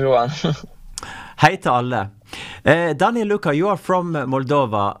 Hello to everyone. Hei til alle. Daniel Luca, you are from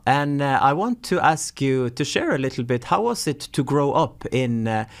Moldova, and I want to ask you to share a little bit. How was it to grow up in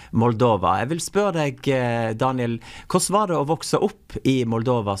Moldova? Jeg vil spørre deg, Daniel, hvordan var det å vokse opp I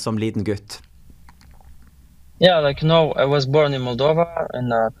Moldova som liten gutt? Yeah, like I was born in Moldova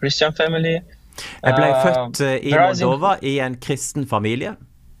in a Christian family. Jeg ble født I Moldova I en kristen familie.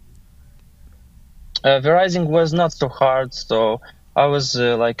 The rising was not so hard, so I was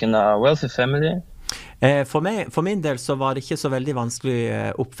like in a wealthy family. For min del så var det ikke så veldig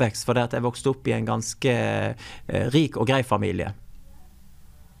vanskelig oppvekst, for det at jeg vokste opp I en ganske rik og grei familie.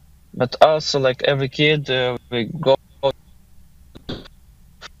 But also like every kid, we go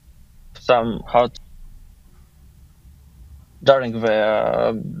some hard during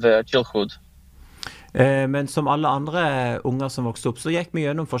the childhood. Men som alle andre unger som vokste opp, så gikk vi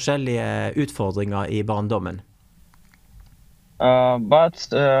gjennom forskjellige utfordringer I barndommen. But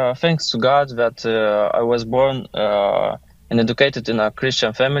thanks to God that I was born and educated in a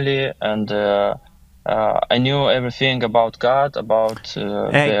Christian family, and I knew everything about God, about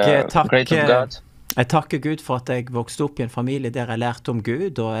the great of God. Jeg takker Gud for at jeg vokste opp I en familie der jeg lærte om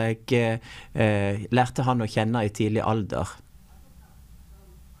Gud, og jeg lærte han å kjenne I tidlig alder.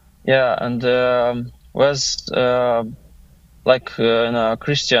 Yeah, and was like in a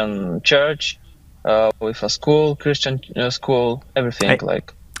Christian church. With a school, Christian school, everything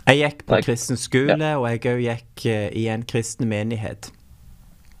like. Jeg gikk på kristen skole, og jeg også gikk I en kristen menighet.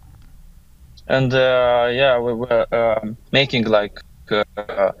 And yeah, we were making like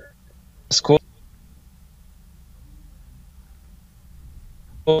school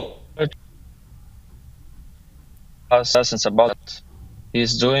lessons about what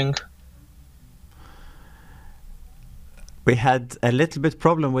he's doing. We had a little bit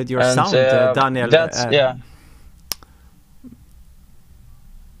problem with your sound, Daniel.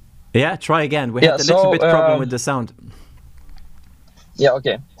 Yeah, try again. We had a little bit problem with the sound. Yeah,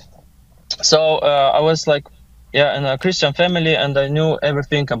 okay. So I was like, in a Christian family, and I knew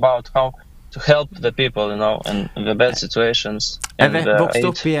everything about how to help the people, in the bad situations. Jeg vokste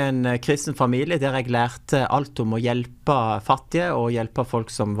opp I en kristen familie der jeg lærte alt om å hjelpe fattige og hjelpe folk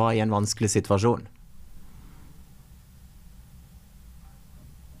som var I en vanskelig situasjon.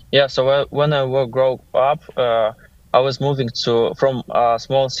 Yeah, so when I grew up, I was moving from a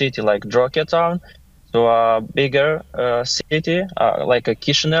small city like Drogea town to a bigger city, like a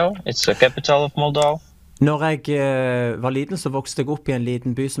Chisinau. It's the capital of Moldova. Når jeg var liten så vokste jeg opp I en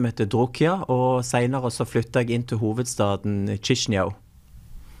liten by som heter Drogea, og senere så flyttet jeg inn til hovedstaden Chisinau.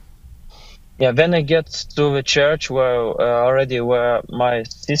 Yeah, then I get to the church where already were my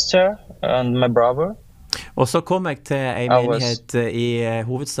sister and my brother. Og så kom jeg til en menighet I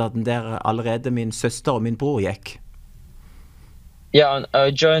hovedstaden der allerede min søster og min bror gikk. Yeah, and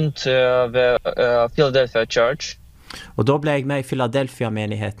I joined the Philadelphia church. Og da ble jeg med I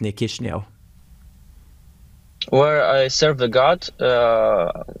Philadelphia-menigheten I Chisinau. Where I serve the God,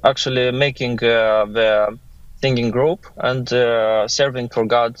 actually making the singing group and serving for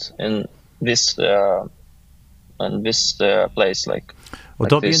God in this place, like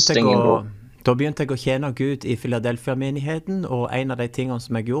this singing group. Da begynte jeg å tjene Gud I Philadelphia-menigheten, og en av de tingene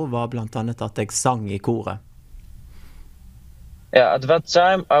som jeg gjorde var blant annet at jeg sang I koret. Yeah, at that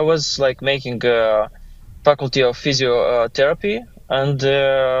time I was like making a faculty of physiotherapy and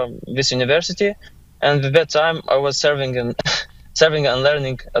this university, and at that time I was serving and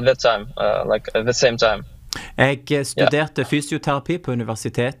learning at that time, like at the same time. Jeg studerte fysioterapi på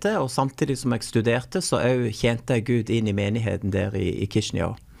universitetet, og samtidig som jeg studerte så tjente jeg Gud inn I menigheten der I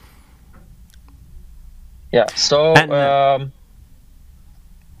Chisinau. Yeah, so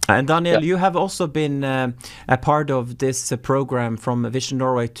and Daniel, you have also been a part of this program from Vision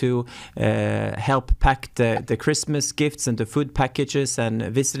Norway to help pack the Christmas gifts and the food packages and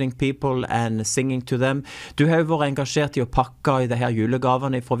visiting people and singing to them. Du har vært engasjert I å pakke I det her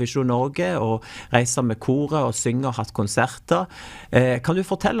julegavene fra Vision Norge og reise med koret og synge og hatt konserter. Kan du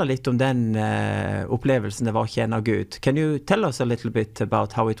fortelle litt om den opplevelsen det var å tjene Gud? Can you tell us a little bit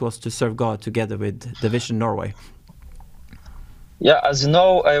about how it was to serve God together with the Vision Norway? Yeah, as you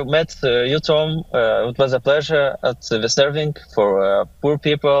know, I met you, Tom. It was a pleasure at the serving for poor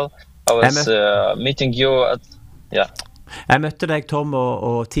people. I was meeting you at, Jeg møtte deg, Tom,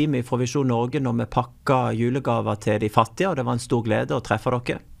 og teamet fra Vision Norge når vi pakket julegaver til de fattige, og det var en stor glede å treffe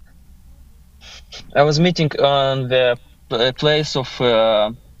dere. I was meeting on the place of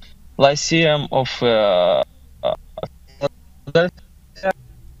Lyceum of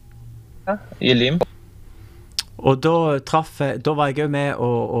I Lim. Og da var jeg jo med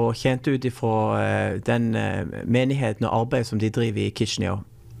og kjente ut ifra den menigheten og arbeid som de driver I Kishinev.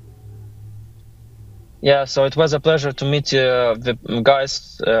 Yeah, so it was a pleasure to meet the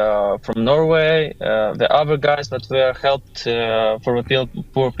guys from Norway, the other guys that were helped for the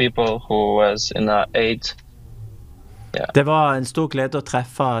poor people who was in aid. Yeah. Det var en stor glede å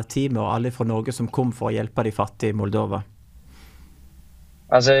treffe teamet og alle fra Norge som kom for å hjelpe de fattige I Moldova.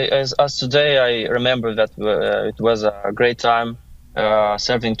 As today, I remember that it was a great time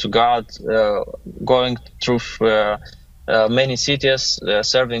serving to God, going through many cities,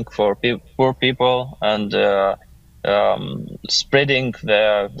 serving for poor people, and spreading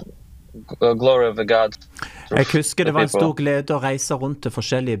the glory of God. Jeg husker det var en stor glede å reise rundt til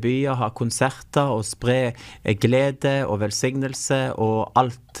forskjellige byer, ha konserter og spre glede og velsignelse og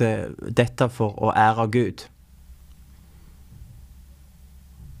alt dette for å ære Gud.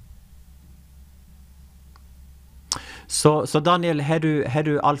 Så Daniel, har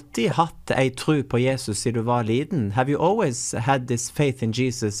du alltid hatt ei tro på Jesus siden du var liten? Have you always had this faith in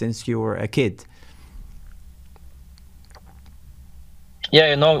Jesus since you were a kid? Yeah,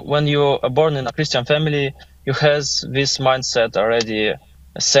 you know, when you are born in a Christian family, you has this mindset already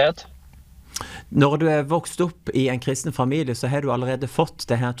set. Når du vokst opp I en kristen familie, så har du allerede fått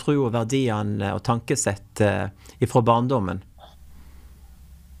det her tro og verdiene og tankesett ifra barndommen.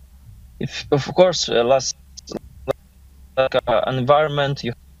 Of course, like an environment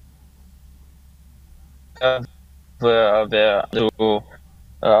you have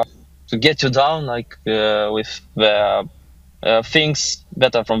to get you down, like with the things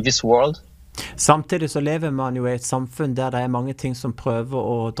that are from this world. Samtidig så lever man jo I et samfunn der det mange ting som prøver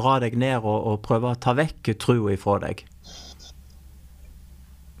å dra deg ned og prøver å ta vekk tro ifra deg.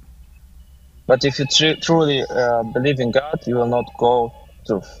 But if you truly believe in God, you will not go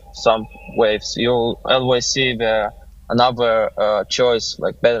through some waves. You'll always see another choice,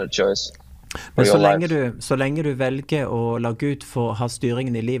 like better choice. Men så lenge du velger å la Gud få ha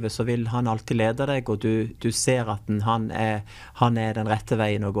styringen I livet, så vil han alltid lede deg, og du ser at han er den rette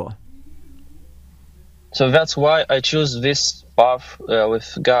veien å gå. So that's why I choose this path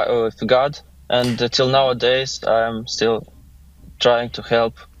with God, and till nowadays I'm still trying to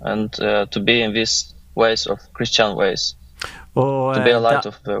help and to be in these ways of Christian ways, to be a light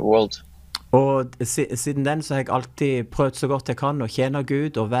of the world. Og siden den så har jeg alltid prøvd så godt jeg kan å tjene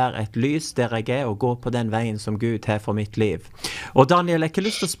Gud og være et lys der jeg og gå på den veien som Gud har for mitt liv. Og Daniel, jeg har ikke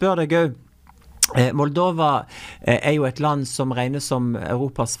lyst til å spørre deg også, Moldova jo et land som regnes som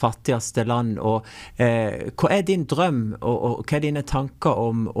Europas fattigste land, og hva din drøm og hva dine tanker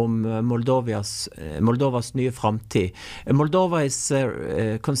om Moldovas nye framtid? Moldova is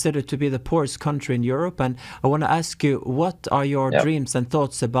considered to be the poorest country in Europe, and I want to ask you, what are your dreams and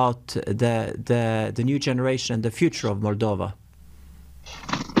thoughts about the new generation and the future of Moldova?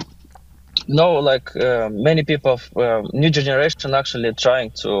 No, like many people of new generation actually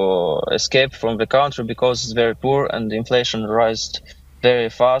trying to escape from the country because it's very poor and the inflation rised very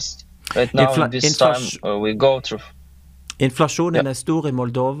fast. Right now in this time we go through. Inflasjonen stor I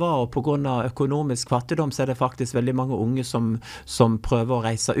Moldova, og på grunn av økonomisk fattigdom så det faktisk veldig mange unge som prøver å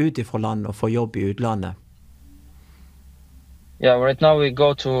reise ut ifra land og få jobb I utlandet. Yeah, right now we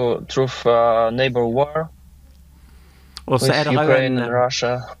go through neighbor war with Ukraine and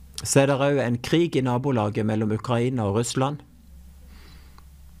Russia. Så det også en krig I nabolaget mellom Ukraina og Russland.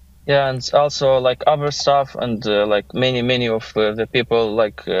 Yeah, and also like other stuff, and like many of the people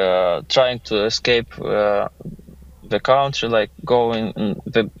like trying to escape the country, like going in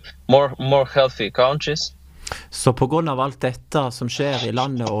the more healthy countries. Så på grunn av alt dette som skjer I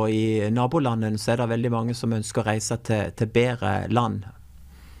landet og I nabolandene, så det veldig mange som ønsker å reise til bedre land.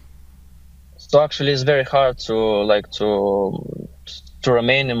 So actually it's very hard to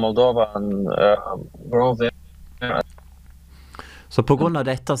remain in Moldova and grow there. Så på grunn av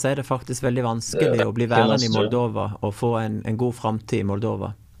dette så det faktisk veldig vanskelig å bli værende I Moldova og få en god framtid I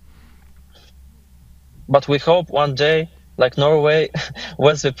Moldova. But we hope one day, like Norway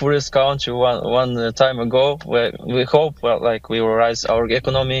was the poorest country one time ago, we hope like we will rise our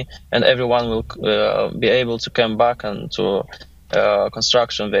economy and everyone will be able to come back and to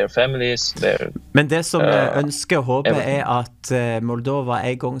construction their families. Men det som ønsker og håper at Moldova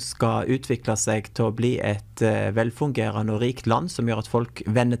en gang skal utvikle seg til å bli et velfungerende og rikt land som gjør at folk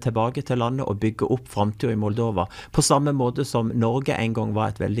vender tilbake til landet og bygger opp fremtiden I Moldova, på samme måte som Norge en gang var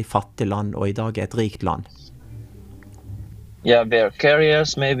et veldig fattig land og I dag et rikt land. Yeah, their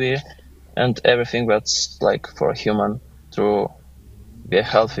careers maybe and everything that's like for a human to be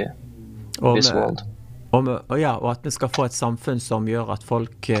healthy in this world. Og at vi skal få et samfunn som gjør at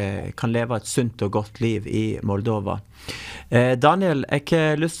folk kan leve et sunt og godt liv i Moldova. Daniel, jeg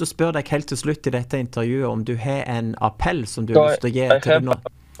har lyst til å spørre deg helt til slutt i dette intervjuet om du har en appell som du har lyst til å gi til nå.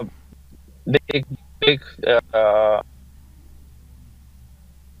 Big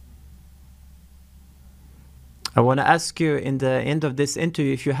I want to ask you in the end of this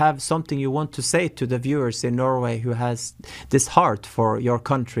interview if you have something you want to say to the viewers in Norway who has this heart for your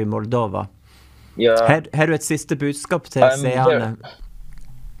country, Moldova. Yeah. Har du et siste budskap til seerne?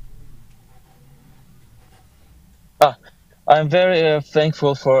 I'm very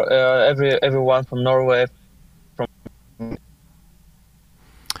thankful for everyone from Norway.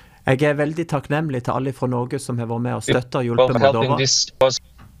 Jeg veldig takknemlig til alle fra Norge som har vært med og støttet og hjulpet Moldova.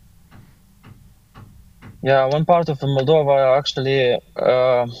 Yeah, one part of Moldova actually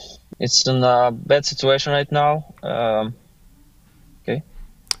it's in a bad situation right now. Okay.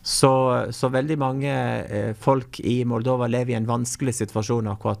 Så veldig mange folk i Moldova lever i en vanskelig situasjon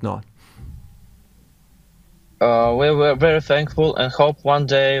akkurat nå. We were very thankful and hope one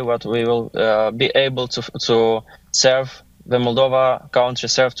day that we will be able to serve the Moldova country,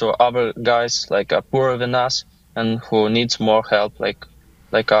 serve to other guys like poorer than us and who needs more help like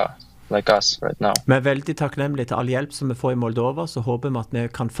us right now. Vi veldig takknemlige til all hjelp som vi får i Moldova, så håper vi at vi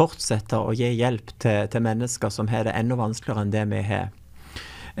kan fortsette å gi hjelp til mennesker som har det enda vanskeligere enn det vi har.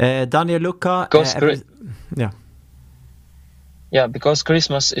 Daniel Luka, Yeah, because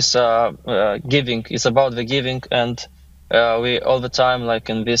Christmas is giving. It's about the giving, and we all the time, like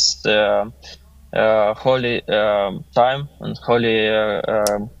in this holy time and holy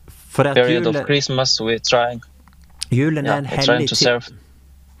period of Christmas, we're trying. Julen en hellig tid.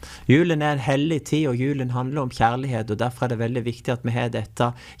 Julen en hellig tid, og julen handler om kjærlighet, og derfor det veldig viktig at vi har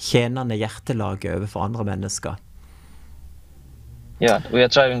dette tjenende hjertelaget overfor andre mennesker. Yeah, we are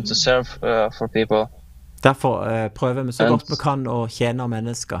trying to serve for people. Derfor prøver vi så godt vi kan å tjene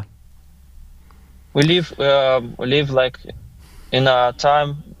mennesker. We live like in a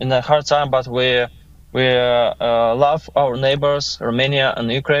hard time, but we love our neighbors, Romania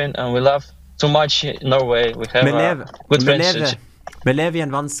and Ukraine, and we love too much Norway. We have good friendship. Vi lever i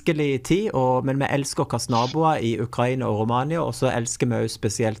en vanskelig tid, men vi elsker våre naboer i Ukraina og Romania, og så elsker vi også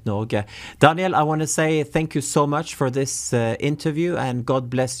spesielt Norge. Daniel, I want to say thank you so much for this interview, and God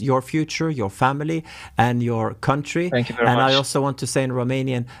bless your future, your family, and your country. Thank you very much. And I also want to say in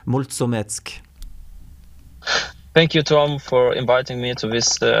Romanian, mulțumesc. Thank you, Tom, for inviting me to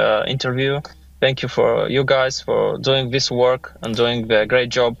this interview. Thank you for you guys for doing this work and doing the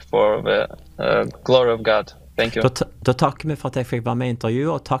great job for the glory of God. Thank you. Da takker vi for at jeg fikk være med i intervjuet,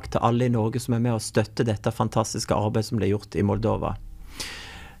 og takk til alle i Norge som med å støtte dette fantastiske arbeidet som ble gjort i Moldova.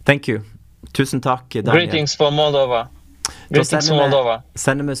 Thank you. Tusen takk, Daniel. Greetings from Moldova. Greetings from Moldova.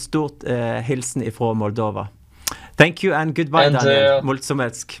 Sender vi stort hilsen ifra Moldova. Thank you and goodbye, Daniel.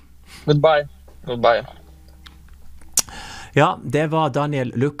 Mulțumesc. Goodbye. Goodbye. Ja, det var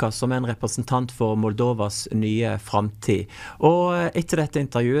Daniel Lukas som en representant for Moldovas nye framtid. Og etter dette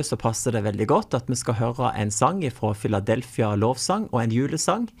intervjuet så passer det veldig godt at vi skal høre en sang fra Philadelphia lovsang og en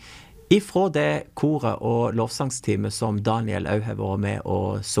julesang ifra det koret og lovsangsteamet som Daniel også har vært med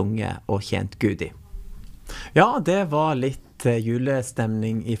og sunget og tjent Gud i. Ja, det var litt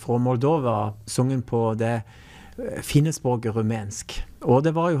julestemning ifra Moldova, sungen på det fine språket rumensk. Og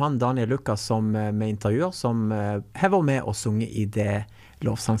det var jo han Daniel Lukas som vi intervjuer, som har vært med og sunget i det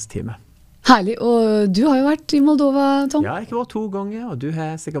lovsangsteamet. Herlig, og du har jo vært i Moldova, Tom? Ja, jeg har vært 2 ganger, og du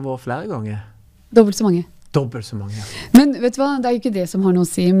har sikkert vært flere ganger. Dobbelt så mange. Dobbelt så mange. Men vet du hva, det er jo ikke det som har noe å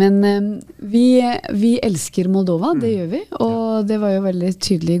si, men vi elsker Moldova, det gjør vi, og det var jo veldig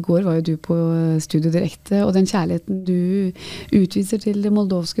tydelig i går, var jo du på Studio Direkte, og den kjærligheten du utviser til det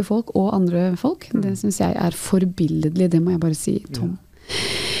moldovske folk og andre folk, det synes jeg er forbilledlig, det må jeg bare si, Tom.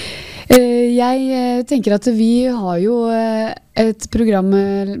 Jeg tenker at vi har jo et program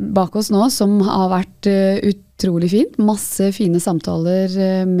bak oss nå som har vært utrolig fint, masse fine samtaler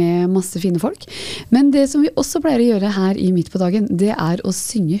med masse fine folk, men det som vi også pleier å gjøre her i Midt på dagen, det er å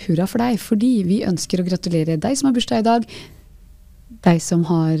synge hurra for deg, fordi vi ønsker å gratulere deg som har bursdag i dag, deg som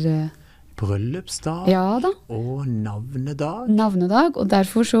har bryllupsdag, ja, da. Og navnedag. Navnedag, og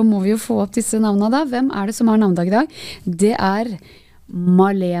derfor så må vi jo få opp disse navnene da. Hvem er det som har navnedag i dag? Det er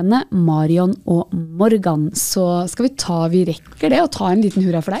Marlene, Marion og Morgan. Så skal vi rekker det og ta en liten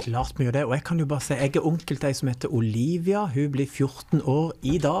hurra for deg? Klart vi gjør det, og jeg kan jo bare si, jeg er onkel til ei som heter Olivia. Hun blir 14 år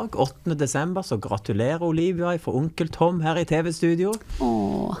i dag, 8. desember, så gratulerer Olivia for onkel Tom her i TV-studio.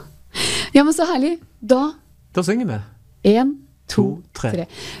 Åh. Ja, men så herlig. Da synger vi. 1, 2, 3.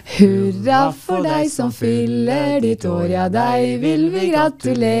 Hurra for deg som fyller ditt år, ja, deg vil vi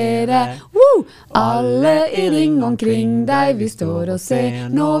gratulere. Woo! Alle I ring omkring deg, vi står og ser,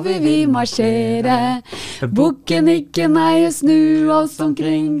 nå vil vi marsjere. Bukken ikke neie, snu oss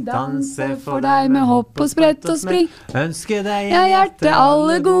omkring, danse for deg med hopp og sprett og spring. Ønsker deg Ja, hjerte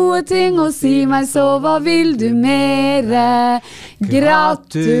alle gode ting, og si meg så, hva vil du mere?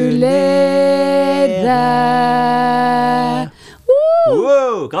 Gratulerer!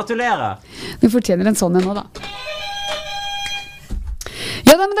 Wow, gratulerer! Du fortjener en sånn en nå da.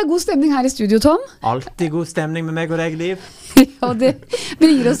 Ja da, men det god stemning her I studio, Tom. Alltid god stemning med meg og deg, Liv. Ja, det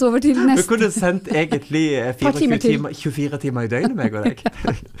bringer oss over til neste. Vi kunne sendt egentlig 24 timer I døgnet, meg og deg.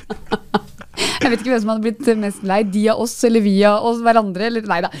 Jeg vet ikke hvem som hadde blitt mest lei, de av oss eller vi av oss hverandre, eller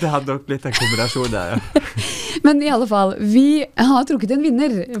nei da. Det hadde nok blitt en kombinasjon der, ja. Men I alle fall, vi har trukket en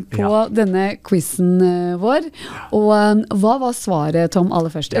vinner på denne quizen vår, og hva var svaret, Tom, aller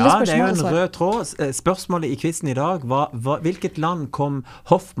først? Ja, det jo en rød tråd. Spørsmålet I quizen I dag var hvilket land kom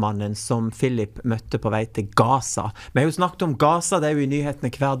hoffmannen som Philip møtte på vei til Gaza? Vi har jo snakket om Gaza, det jo I nyhetene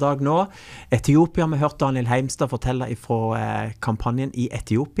hver dag nå. Etiopia, vi hørte Daniel Heimstad fortelle fra kampanjen I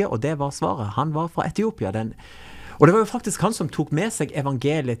Etiopia, og det var svaret. Han var fra Etiopia. Og det var jo faktisk han som tok med seg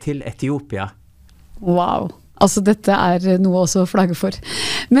evangeliet til Etiopia. Wow. Altså dette noe også å flagge for.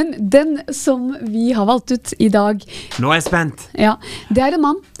 Men den som vi har valgt ut I dag... Nå jeg spent! Ja, det en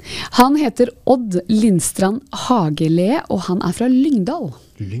mann. Han heter Odd Lindstrand Hagele, og han fra Lyngdal.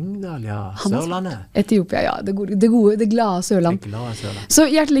 Lyngdal, ja. Sørlandet. Etiopia, ja. Det glade Sørland. Det glade Sørland. Så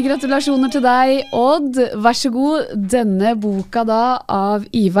hjertelig gratulasjoner til deg, Odd. Vær så god. Denne boka da av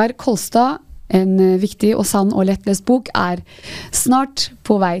Ivar Kolstad, en viktig og sann og lettlest bok, snart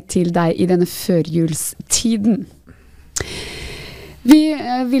på vei til deg I denne førjulstiden. Vi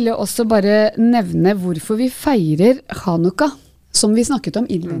ville også bare nevne hvorfor vi feirer Hanukka, som vi snakket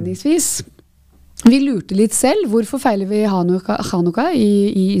om innledningsvis. Vi lurte litt selv, hvorfor feirer vi Hanukka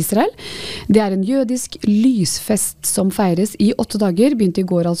I Israel? Det en jødisk lysfest som feires I 8 dager, begynte I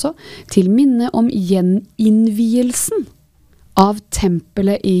går altså, til minne om gjeninnvielsen av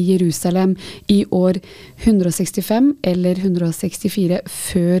tempelet I Jerusalem I år 165 eller 164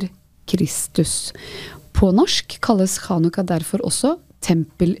 før Kristus. På norsk kalles Hanukka derfor også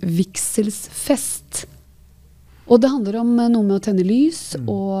tempelvikselsfest. Og det handler om noe med å tenne lys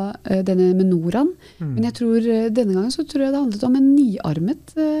og denne menoraen. Men jeg tror, denne gangen så tror jeg det handlet om en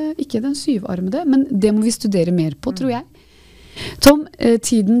 9-armet, ikke den 7-armede, men det må vi studere mer på, tror jeg. Tom,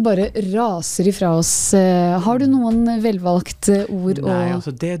 tiden bare raser ifra oss. Har du noen velvalgte ord? Nei,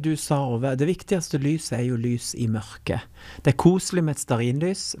 altså det du sa over, det viktigste lyset jo lys I mørket. Det koselig med et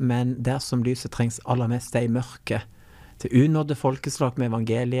stearinlys, men der som lyset trengs aller mest I mørket. Til unådde folkeslag med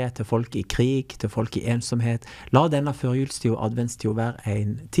evangeliet, til folk I krig, til folk I ensomhet. La denne førjulstid og adventstid være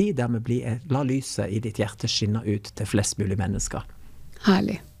en tid der la lyset I ditt hjerte skinne ut til flest mulig mennesker.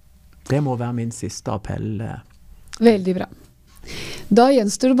 Herlig. Det må være min siste appell. Veldig bra. Da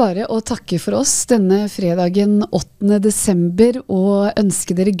gjenstår det bare å takke for oss denne fredagen 8. desember og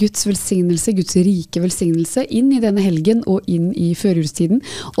ønske dere Guds velsignelse, Guds rike velsignelse inn I denne helgen og inn I førjulstiden.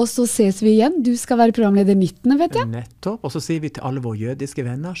 Og så ses vi igjen. Du skal være programleder 19, vet jeg. Nettopp. Og så sier vi til alle våre jødiske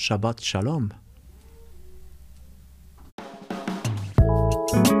venner, Shabbat Shalom.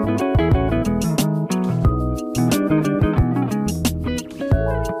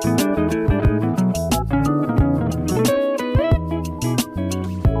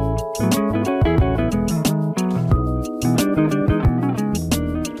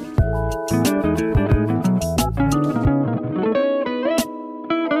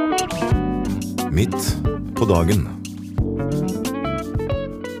 Midt på dagen.